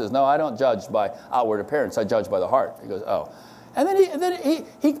 And God says, no, I don't judge by outward appearance. I judge by the heart. He goes, oh. And then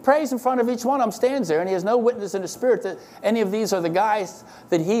he prays in front of each one of them, stands there, and he has no witness in the spirit that any of these are the guys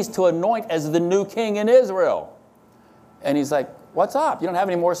that he's to anoint as the new king in Israel. And he's like, what's up? You don't have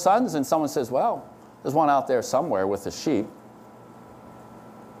any more sons? And someone says, well, there's one out there somewhere with the sheep.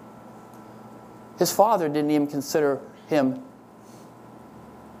 His father didn't even consider him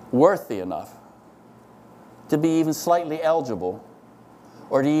worthy enough to be even slightly eligible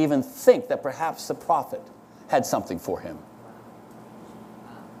or to even think that perhaps the prophet had something for him.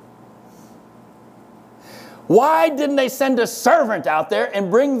 Why didn't they send a servant out there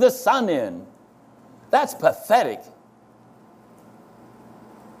and bring the son in? That's pathetic.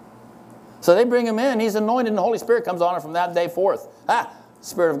 So they bring him in. He's anointed and the Holy Spirit comes on him from that day forth. The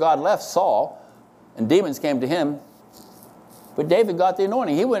Spirit of God left Saul. And demons came to him. But David got the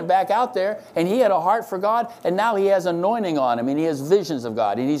anointing. He went back out there and he had a heart for God. And now he has anointing on him. And he has visions of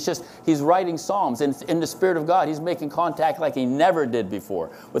God. And he's writing psalms. And in the Spirit of God, he's making contact like he never did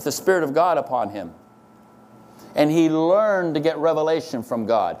before with the Spirit of God upon him. And he learned to get revelation from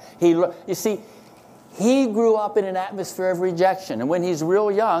God. You see, he grew up in an atmosphere of rejection. And when he's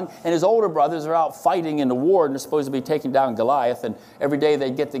real young, and his older brothers are out fighting in the war, and they're supposed to be taking down Goliath, and every day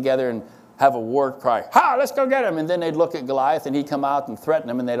they'd get together and have a war cry, "Ha, let's go get him!" And then they'd look at Goliath, and he'd come out and threaten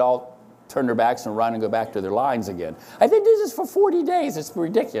him, and they'd all turn their backs and run and go back to their lines again. I think this is for 40 days. It's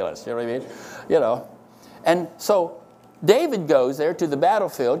ridiculous. You know what I mean? You know. And so David goes there to the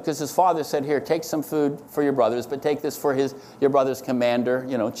battlefield because his father said, "Here, take some food for your brothers, but take this for your brother's commander,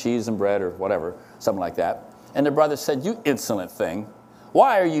 you know, cheese and bread or whatever, something like that." And the brother said, "You insolent thing,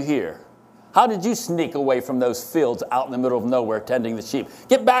 why are you here? How did you sneak away from those fields out in the middle of nowhere tending the sheep?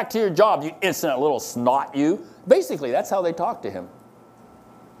 Get back to your job, you insolent little snot, you." Basically, that's how they talked to him.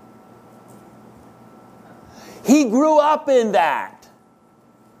 He grew up in that.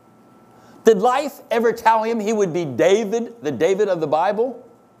 Did life ever tell him he would be David, the David of the Bible?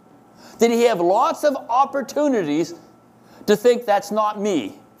 Did he have lots of opportunities to think that's not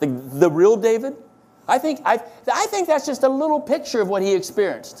me, the real David? I think that's just a little picture of what he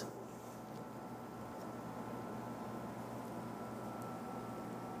experienced.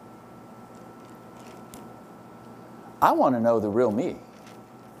 I want to know the real me.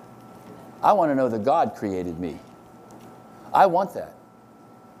 I want to know that God created me. I want that.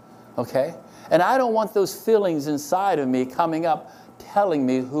 Okay? And I don't want those feelings inside of me coming up telling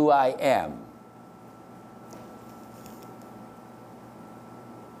me who I am.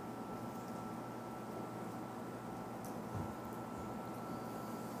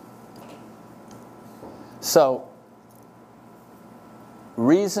 So,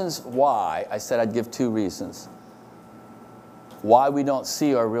 reasons why, I said I'd give 2 reasons why we don't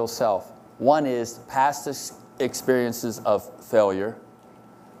see our real self. One is past experiences of failure,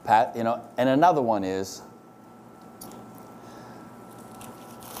 and another one is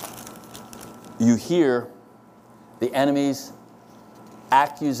you hear the enemy's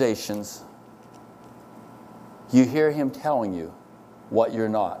accusations. You hear him telling you what you're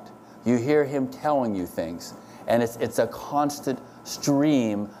not. You hear him telling you things, and it's a constant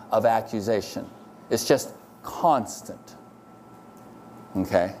stream of accusation. It's just constant.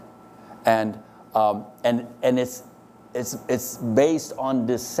 Okay, and it's based on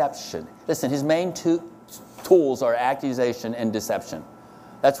deception. Listen, his main 2 tools are accusation and deception.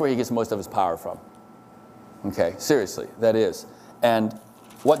 That's where he gets most of his power from. Okay, seriously, that is. And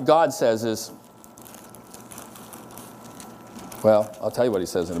what God says is, well, I'll tell you what he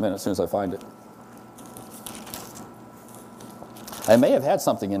says in a minute as soon as I find it. I may have had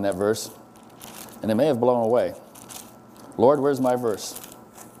something in that verse, and it may have blown away. Lord, where's my verse?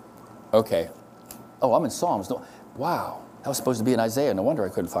 Okay. Oh, I'm in Psalms. No. Wow. That was supposed to be in Isaiah. No wonder I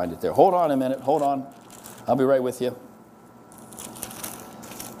couldn't find it there. Hold on a minute. Hold on. I'll be right with you.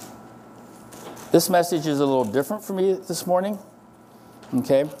 This message is a little different for me this morning.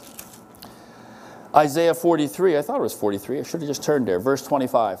 Okay. Isaiah 43. I thought it was 43. I should have just turned there. Verse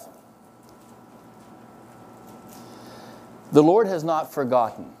 25. The Lord has not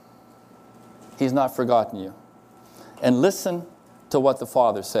forgotten. He's not forgotten you. And listen to what the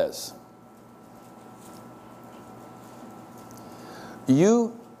Father says.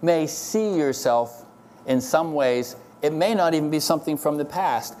 You may see yourself in some ways. It may not even be something from the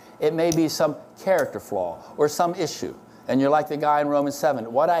past. It may be some character flaw or some issue. And you're like the guy in Romans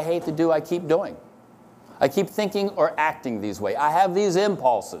 7. What I hate to do, I keep doing. I keep thinking or acting these ways. I have these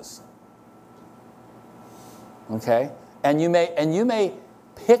impulses. Okay? And you may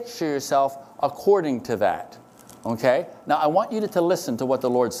picture yourself according to that. Okay? Now, I want you to listen to what the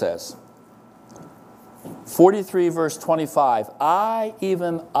Lord says. 43 verse 25. I,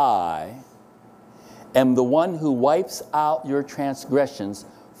 even I, am the one who wipes out your transgressions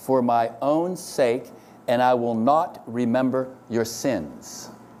for my own sake, and I will not remember your sins.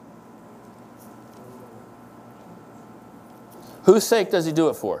 Whose sake does he do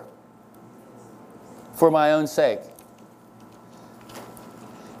it for? For my own sake.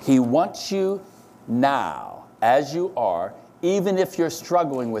 He wants you now, as you are, even if you're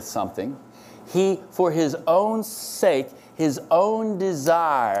struggling with something. He, for his own sake, his own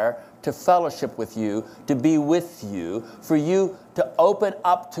desire to fellowship with you, to be with you, for you to open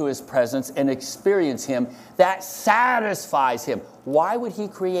up to his presence and experience him, that satisfies him. Why would he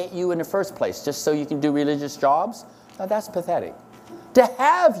create you in the first place? Just so you can do religious jobs? Now that's pathetic. To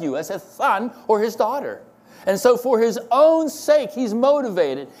have you as a son or his daughter. And so for his own sake, he's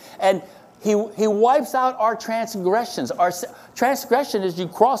motivated. And he wipes out our transgressions. Our transgression is you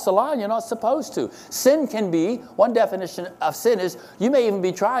cross the line you're not supposed to. Sin can be, one definition of sin is, you may even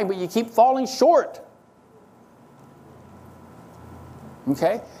be trying, but you keep falling short.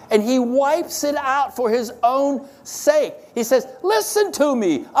 Okay? And he wipes it out for his own sake. He says, listen to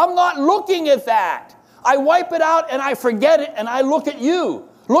me. I'm not looking at that. I wipe it out and I forget it and I look at you.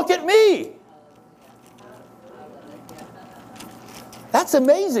 Look at me. That's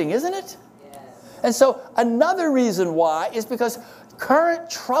amazing, isn't it? Yes. And so another reason why is because current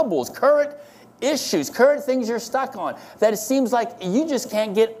troubles, current issues, current things you're stuck on, that it seems like you just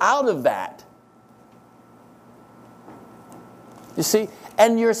can't get out of that. You see?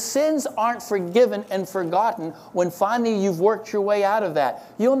 And your sins aren't forgiven and forgotten when finally you've worked your way out of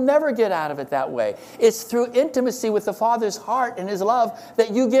that. You'll never get out of it that way. It's through intimacy with the Father's heart and His love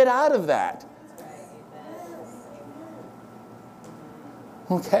that you get out of that.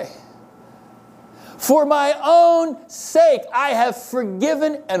 Okay. For my own sake, I have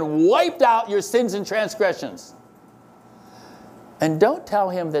forgiven and wiped out your sins and transgressions. And don't tell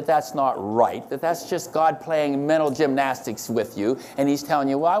him that that's not right, that that's just God playing mental gymnastics with you, and he's telling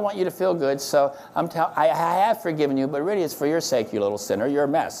you, well, I want you to feel good, so I have forgiven you, but really it's for your sake, you little sinner, you're a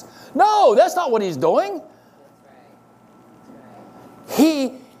mess. No, that's not what he's doing.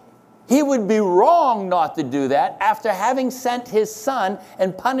 He would be wrong not to do that after having sent his Son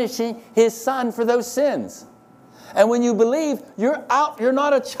and punishing his Son for those sins. And when you believe, you're out. You're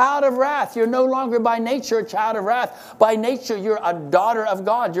not a child of wrath. You're no longer by nature a child of wrath. By nature, you're a daughter of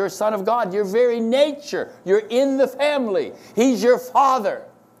God. You're a son of God. Your very nature. You're in the family. He's your Father.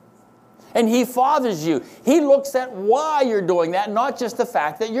 And He fathers you. He looks at why you're doing that, not just the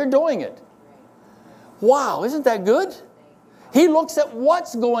fact that you're doing it. Wow, isn't that good? He looks at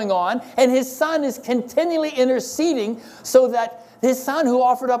what's going on, and His Son is continually interceding so that His Son, who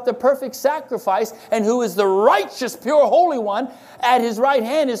offered up the perfect sacrifice and who is the righteous, pure, holy one, at His right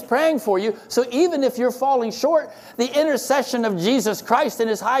hand is praying for you. So even if you're falling short, the intercession of Jesus Christ and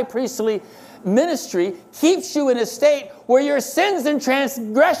His high priestly ministry keeps you in a state where your sins and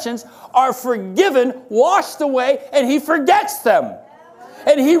transgressions are forgiven, washed away, and He forgets them.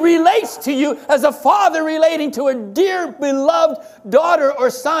 And He relates to you as a father relating to a dear, beloved daughter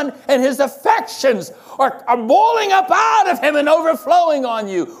or son, and His affections are boiling up out of Him and overflowing on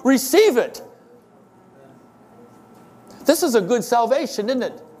you. Receive it. This is a good salvation, isn't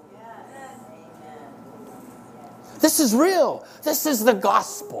it? This is real. This is the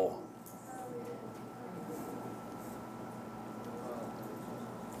gospel.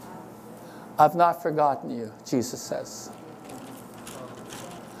 I've not forgotten you, Jesus says.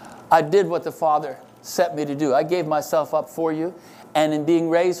 I did what the Father set me to do. I gave myself up for you, and in being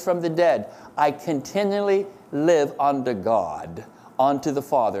raised from the dead, I continually live unto God, unto the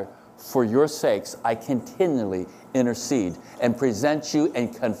Father. For your sakes, I continually intercede and present you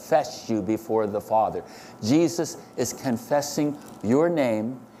and confess you before the Father. Jesus is confessing your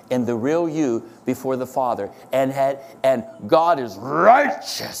name and the real you before the Father. And God is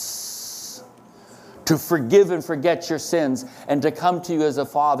righteous to forgive and forget your sins and to come to you as a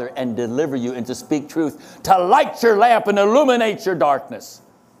Father and deliver you and to speak truth, to light your lamp and illuminate your darkness.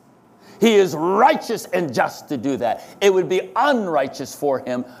 He is righteous and just to do that. It would be unrighteous for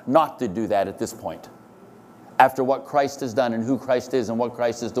Him not to do that at this point. After what Christ has done and who Christ is and what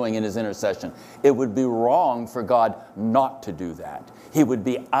Christ is doing in His intercession, it would be wrong for God not to do that. He would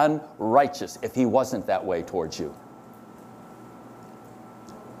be unrighteous if He wasn't that way towards you.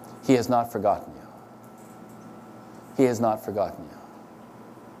 He has not forgotten you. He has not forgotten you.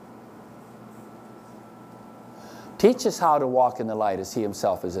 Teach us how to walk in the light as He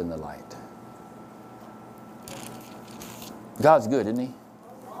Himself is in the light. God's good, isn't He?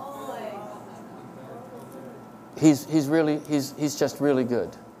 He's just really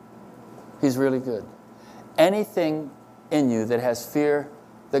good. He's really good. Anything in you that has fear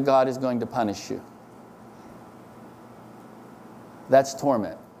that God is going to punish you, that's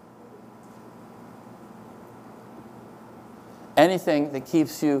torment. Anything that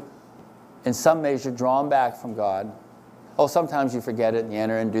keeps you in some measure drawn back from God. Oh, sometimes you forget it and you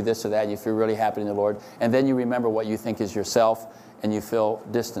enter and do this or that and you feel really happy in the Lord, and then you remember what you think is yourself and you feel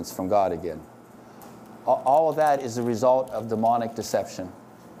distance from God again. All of that is the result of demonic deception.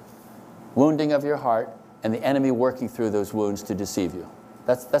 Wounding of your heart and the enemy working through those wounds to deceive you.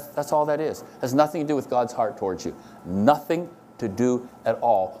 That's all that is. It has nothing to do with God's heart towards you. Nothing to do at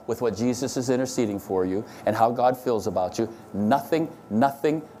all with what Jesus is interceding for you and how God feels about you. Nothing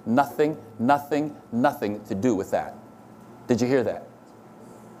to do with that. Did you hear that?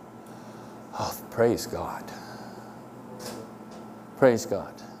 Oh, praise God. Praise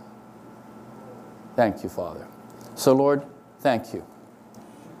God. Thank you, Father. So, Lord, thank you.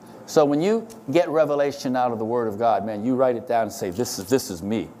 So when you get revelation out of the Word of God, man, you write it down and say, this is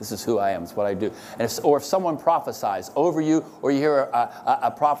me. This is who I am. It's what I do. And if someone prophesies over you, or you hear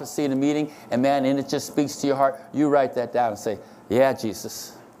a prophecy in a meeting, and man, and it just speaks to your heart, you write that down and say, yeah,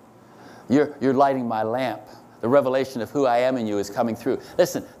 Jesus, you're lighting my lamp. The revelation of who I am in you is coming through.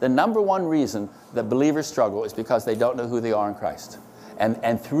 Listen, the number one reason that believers struggle is because they don't know who they are in Christ.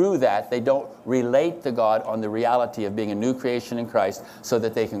 And through that, they don't relate to God on the reality of being a new creation in Christ so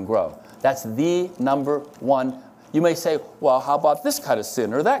that they can grow. That's the number one. You may say, well, how about this kind of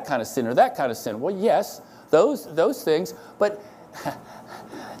sin or that kind of sin or that kind of sin? Well, yes, those things, but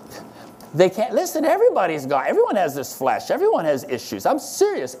they can't. Listen, everybody's got, everyone has this flesh. Everyone has issues. I'm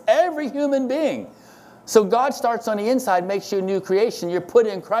serious. Every human being. So God starts on the inside, makes you a new creation. You're put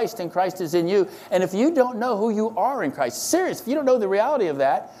in Christ, and Christ is in you. And if you don't know who you are in Christ, serious, if you don't know the reality of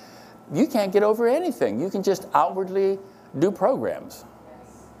that, you can't get over anything. You can just outwardly do programs.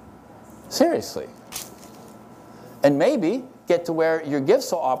 Seriously. And maybe get to where your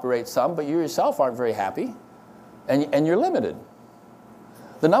gifts will operate some, but you yourself aren't very happy, and you're limited.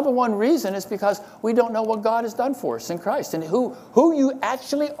 The number one reason is because we don't know what God has done for us in Christ and who you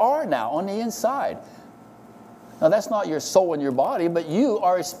actually are now on the inside. Now, that's not your soul and your body, but you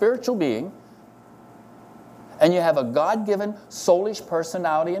are a spiritual being, and you have a God-given soulish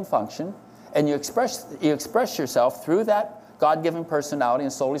personality and function, and you express yourself through that God-given personality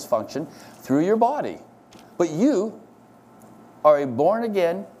and soulish function through your body. But you are a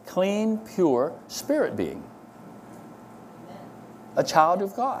born-again, clean, pure spirit being, a child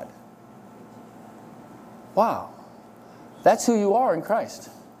of God. Wow. That's who you are in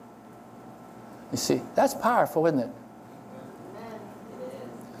Christ. You see, that's powerful, isn't it?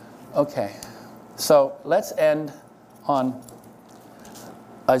 Okay, so let's end on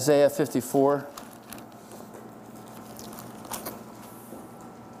Isaiah 54.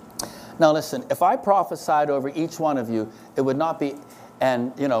 Now listen, if I prophesied over each one of you, it would not be,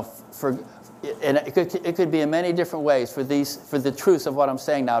 and you know, and it could be in many different ways for the truths of what I'm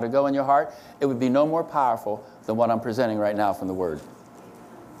saying now to go in your heart. It would be no more powerful than what I'm presenting right now from the Word.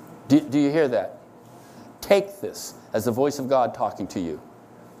 Do you hear that? Take this as the voice of God talking to you.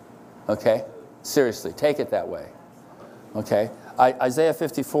 Okay? Seriously, take it that way. Okay? Isaiah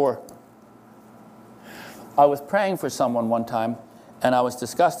 54. I was praying for someone one time, and I was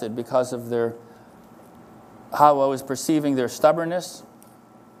disgusted because of how I was perceiving their stubbornness,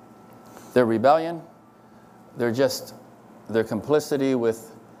 their rebellion, their complicity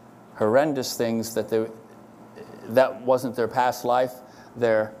with horrendous things that wasn't their past life,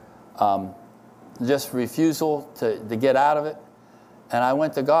 their just refusal to get out of it. And I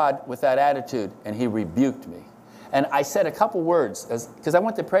went to God with that attitude, and He rebuked me. And I said a couple words, because I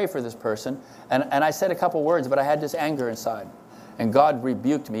went to pray for this person, and I said a couple words, but I had this anger inside. And God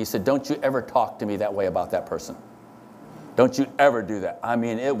rebuked me. He said, don't you ever talk to me that way about that person. Don't you ever do that. I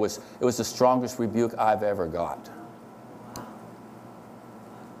mean, it was the strongest rebuke I've ever got.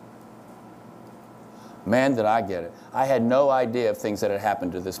 Man, did I get it. I had no idea of things that had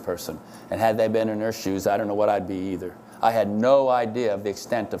happened to this person. And had they been in their shoes, I don't know what I'd be either. I had no idea of the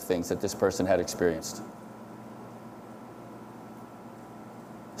extent of things that this person had experienced.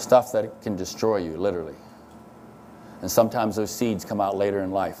 Stuff that can destroy you, literally. And sometimes those seeds come out later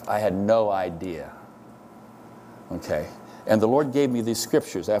in life. I had no idea. Okay. And the Lord gave me these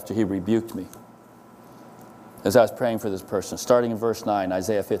scriptures after He rebuked me, as I was praying for this person. Starting in verse 9,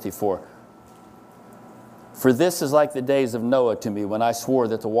 Isaiah 54. For this is like the days of Noah to me, when I swore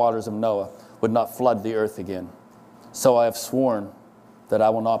that the waters of Noah would not flood the earth again. So I have sworn that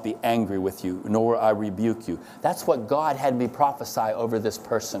I will not be angry with you, nor I rebuke you. That's what God had me prophesy over this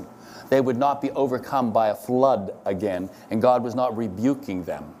person. They would not be overcome by a flood again, and God was not rebuking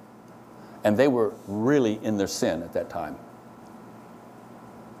them. And they were really in their sin at that time.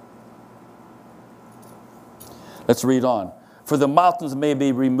 Let's read on. For the mountains may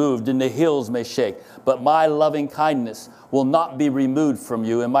be removed and the hills may shake, but my loving kindness will not be removed from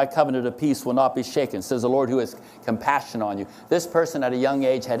you, and my covenant of peace will not be shaken, says the Lord who has compassion on you. This person at a young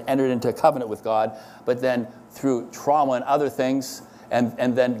age had entered into a covenant with God, but then through trauma and other things, and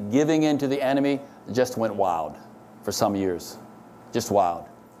then giving in to the enemy, just went wild for some years. Just wild.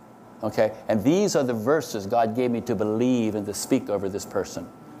 Okay? And these are the verses God gave me to believe and to speak over this person.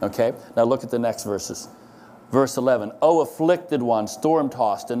 Okay? Now look at the next verses. Verse 11, O afflicted one,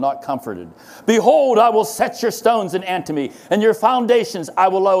 storm-tossed and not comforted. Behold, I will set your stones in antimony, and your foundations I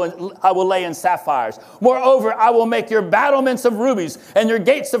will lay in sapphires. Moreover, I will make your battlements of rubies, and your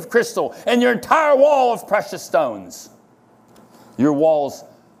gates of crystal, and your entire wall of precious stones. Your walls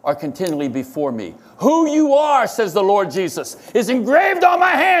are continually before me. Who you are, says the Lord Jesus, is engraved on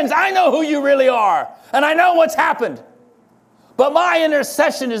my hands. I know who you really are, and I know what's happened. But my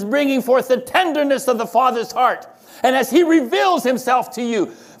intercession is bringing forth the tenderness of the Father's heart. And as he reveals himself to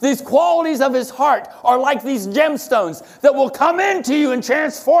you, these qualities of his heart are like these gemstones that will come into you and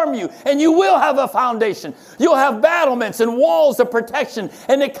transform you. And you will have a foundation. You'll have battlements and walls of protection.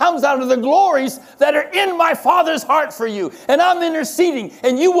 And it comes out of the glories that are in my Father's heart for you. And I'm interceding,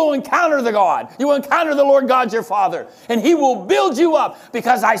 and you will encounter the God. You will encounter the Lord God your Father. And he will build you up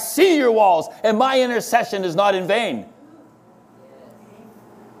because I see your walls, and my intercession is not in vain.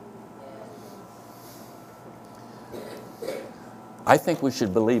 I think we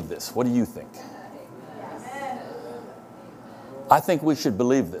should believe this. What do you think? I think we should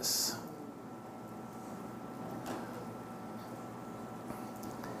believe this.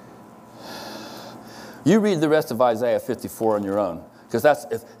 You read the rest of Isaiah 54 on your own, because that's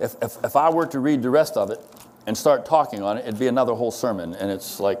if I were to read the rest of it and start talking on it, it'd be another whole sermon, and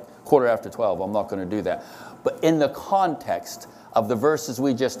it's like 12:15. I'm not going to do that. But in the context of the verses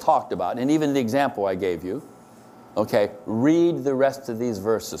we just talked about, and even the example I gave you, okay, read the rest of these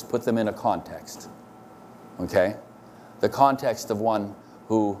verses. Put them in a context. Okay? The context of one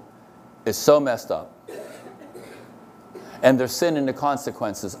who is so messed up. And their sin and the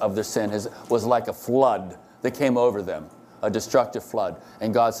consequences of their sin was like a flood that came over them. A destructive flood.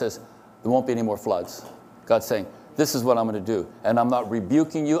 And God says, there won't be any more floods. God's saying, this is what I'm going to do. And I'm not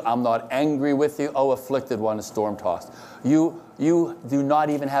rebuking you. I'm not angry with you. Oh, afflicted one is storm-tossed. You do not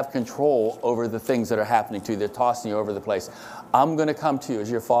even have control over the things that are happening to you. They're tossing you over the place. I'm going to come to you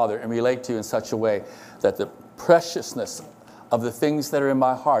as your Father and relate to you in such a way that the preciousness of the things that are in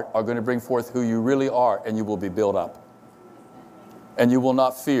my heart are going to bring forth who you really are, and you will be built up. And you will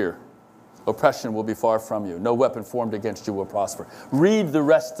not fear. Oppression will be far from you. No weapon formed against you will prosper. Read the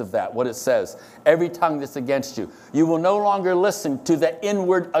rest of that, what it says. Every tongue that's against you. You will no longer listen to the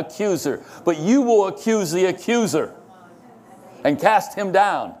inward accuser, but you will accuse the accuser and cast him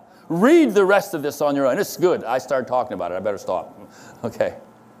down. Read the rest of this on your own. It's good. I started talking about it. I better stop. Okay.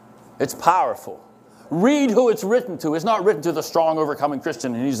 It's powerful. Read who it's written to. It's not written to the strong, overcoming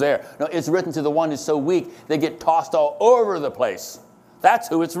Christian and he's there. No, it's written to the one who's so weak they get tossed all over the place. That's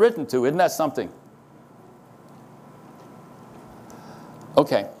who it's written to. Isn't that something?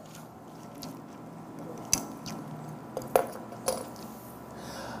 Okay.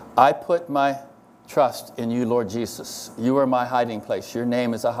 I put my trust in you, Lord Jesus. You are my hiding place. Your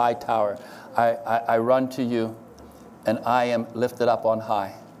name is a high tower. I run to you, and I am lifted up on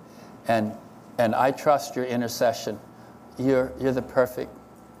high. And I trust your intercession. You're the perfect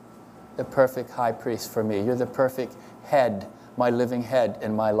high priest for me. You're the perfect head, my living head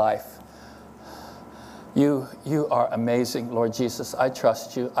in my life. You are amazing, Lord Jesus. I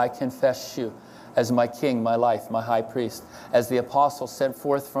trust you. I confess you as my king, my life, my high priest. As the apostle sent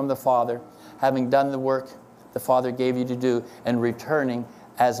forth from the Father, having done the work the Father gave you to do, and returning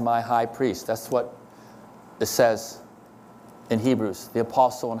as my high priest. That's what it says in Hebrews, the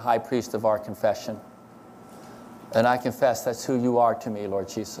apostle and high priest of our confession. And I confess that's who you are to me, Lord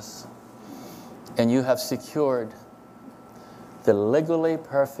Jesus. And you have secured the legally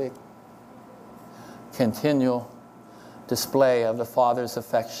perfect, continual display of the Father's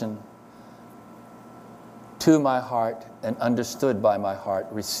affection to my heart and understood by my heart,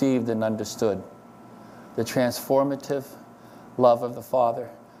 received and understood. The transformative love of the Father.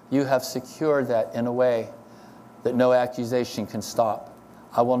 You have secured that in a way that no accusation can stop.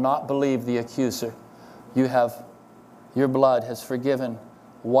 I will not believe the accuser. Your blood has forgiven,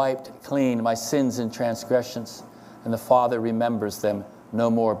 wiped clean my sins and transgressions, and the Father remembers them no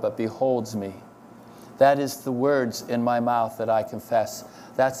more, but beholds me. That is the words in my mouth that I confess.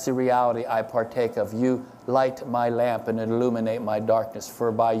 That's the reality I partake of. You light my lamp and illuminate my darkness,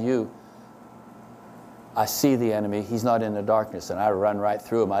 for by you I see the enemy. He's not in the darkness, and I run right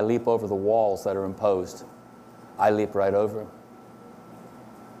through him. I leap over the walls that are imposed. I leap right over him.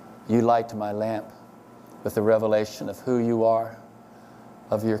 You light my lamp with the revelation of who you are,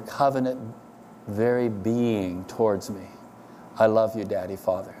 of your covenant very being towards me. I love you, Daddy,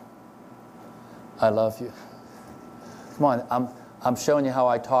 Father. I love you. Come on, I'm showing you how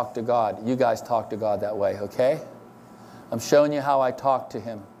I talk to God. You guys talk to God that way, okay? I'm showing you how I talk to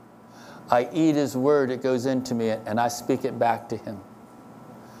him. I eat his word, it goes into me, and I speak it back to him.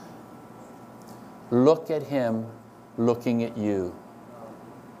 Look at him looking at you.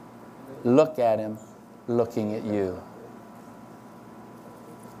 Look at him looking at you.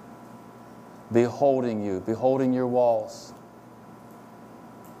 Beholding you, beholding your walls.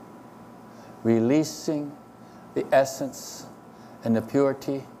 Releasing the essence and the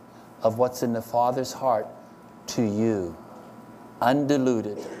purity of what's in the Father's heart to you,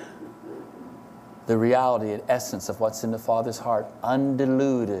 undiluted. The reality and essence of what's in the Father's heart,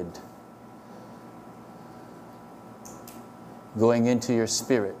 undiluted, going into your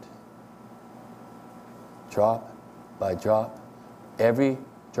spirit, drop by drop, every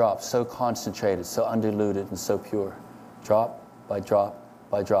drop so concentrated, so undiluted, and so pure, drop by drop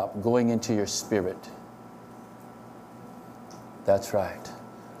by drop, going into your spirit. That's right.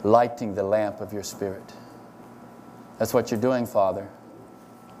 Lighting the lamp of your spirit. That's what you're doing, Father.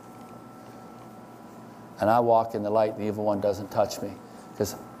 And I walk in the light, the evil one doesn't touch me.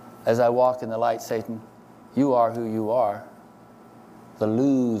 Because as I walk in the light, Satan, you are who you are, the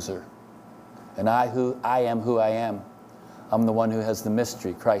loser. And I am who I am. I'm the one who has the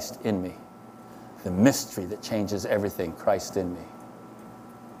mystery, Christ in me. The mystery that changes everything, Christ in me.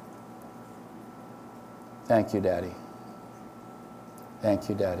 Thank you, Daddy. Thank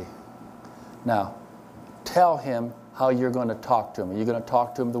you, Daddy. Now, tell him how you're going to talk to him. Are you going to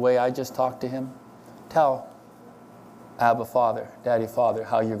talk to him the way I just talked to him? Tell Abba Father, Daddy Father,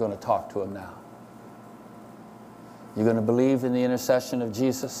 how you're going to talk to him now. You're going to believe in the intercession of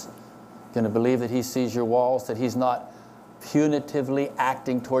Jesus. You're going to believe that he sees your walls, that he's not punitively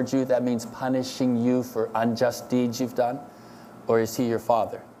acting towards you. That means punishing you for unjust deeds you've done. Or is he your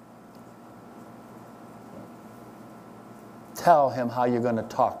Father? Tell him how you're going to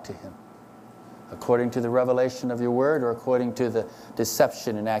talk to him. According to the revelation of your word or according to the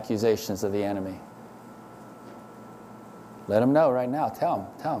deception and accusations of the enemy. Let him know right now.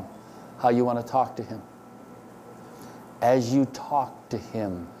 Tell him how you want to talk to him. As you talk to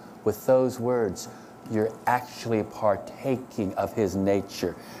him with those words, you're actually partaking of his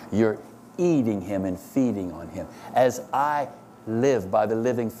nature. You're eating him and feeding on him. As I live by the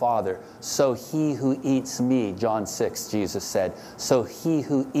living Father, so he who eats me, John 6, Jesus said, so he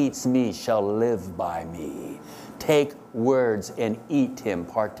who eats me shall live by me. Take words and eat him,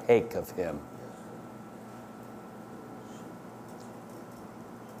 partake of him.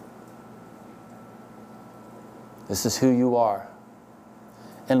 This is who you are.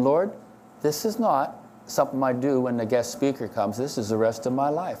 And Lord, this is not something I do when the guest speaker comes. This is the rest of my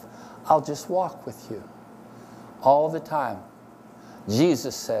life. I'll just walk with you all the time.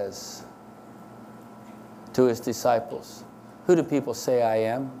 Jesus says to his disciples, who do people say I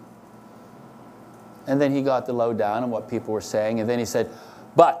am? And then he got the lowdown on what people were saying. And then he said,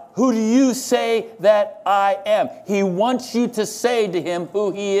 but who do you say that I am? He wants you to say to him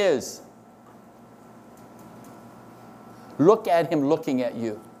who he is. Look at him looking at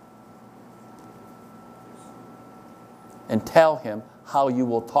you. And tell him how you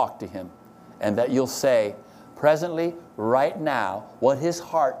will talk to him. And that you'll say, presently, right now, what his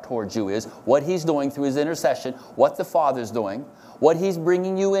heart towards you is, what he's doing through his intercession, what the Father's doing, what he's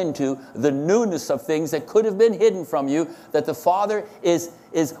bringing you into, the newness of things that could have been hidden from you, that the Father is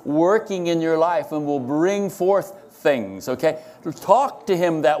working in your life and will bring forth things, okay? Talk to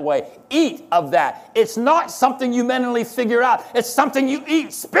him that way. Eat of that. It's not something you mentally figure out. It's something you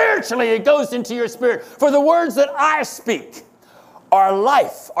eat spiritually. It goes into your spirit. For the words that I speak are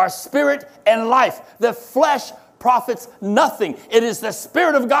life, are spirit and life. The flesh profits nothing. It is the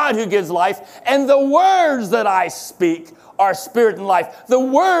Spirit of God who gives life, and the words that I speak are spirit and life. The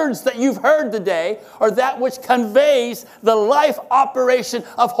words that you've heard today are that which conveys the life operation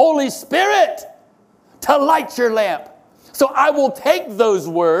of Holy Spirit to light your lamp. So I will take those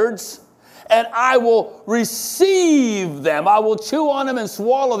words and I will receive them. I will chew on them and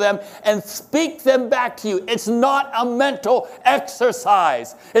swallow them and speak them back to you. It's not a mental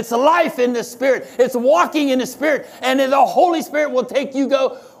exercise. It's life in the Spirit. It's walking in the Spirit. And the Holy Spirit will take you,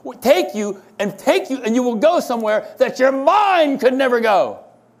 and you will go somewhere that your mind could never go.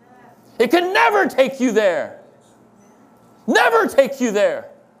 It could never take you there. Never take you there.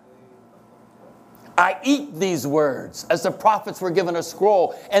 I eat these words, as the prophets were given a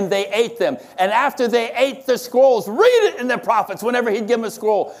scroll, and they ate them. And after they ate the scrolls, read it in the prophets, whenever he'd give them a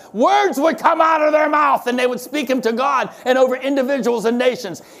scroll, words would come out of their mouth, and they would speak them to God and over individuals and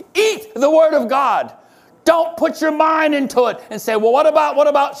nations. Eat the word of God. Don't put your mind into it and say, well, what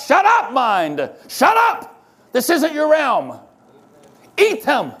about, shut up, mind. Shut up. This isn't your realm. Eat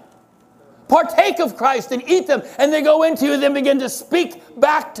them. Partake of Christ and eat them, and they go into you and then begin to speak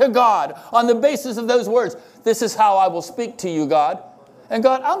back to God on the basis of those words. This is how I will speak to you, God. And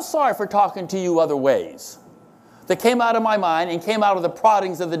God, I'm sorry for talking to you other ways that came out of my mind and came out of the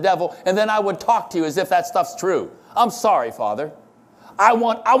proddings of the devil, and then I would talk to you as if that stuff's true. I'm sorry, Father. I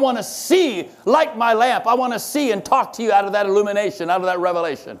want to see, light my lamp. I want to see and talk to you out of that illumination, out of that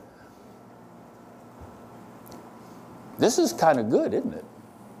revelation. This is kind of good, isn't it?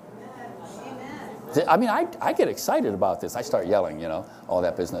 I mean, I get excited about this. I start yelling, you know, all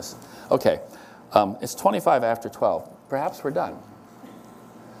that business. Okay, it's 25 after 12. Perhaps we're done.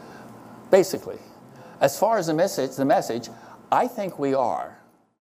 Basically, as far as the message, I think we are.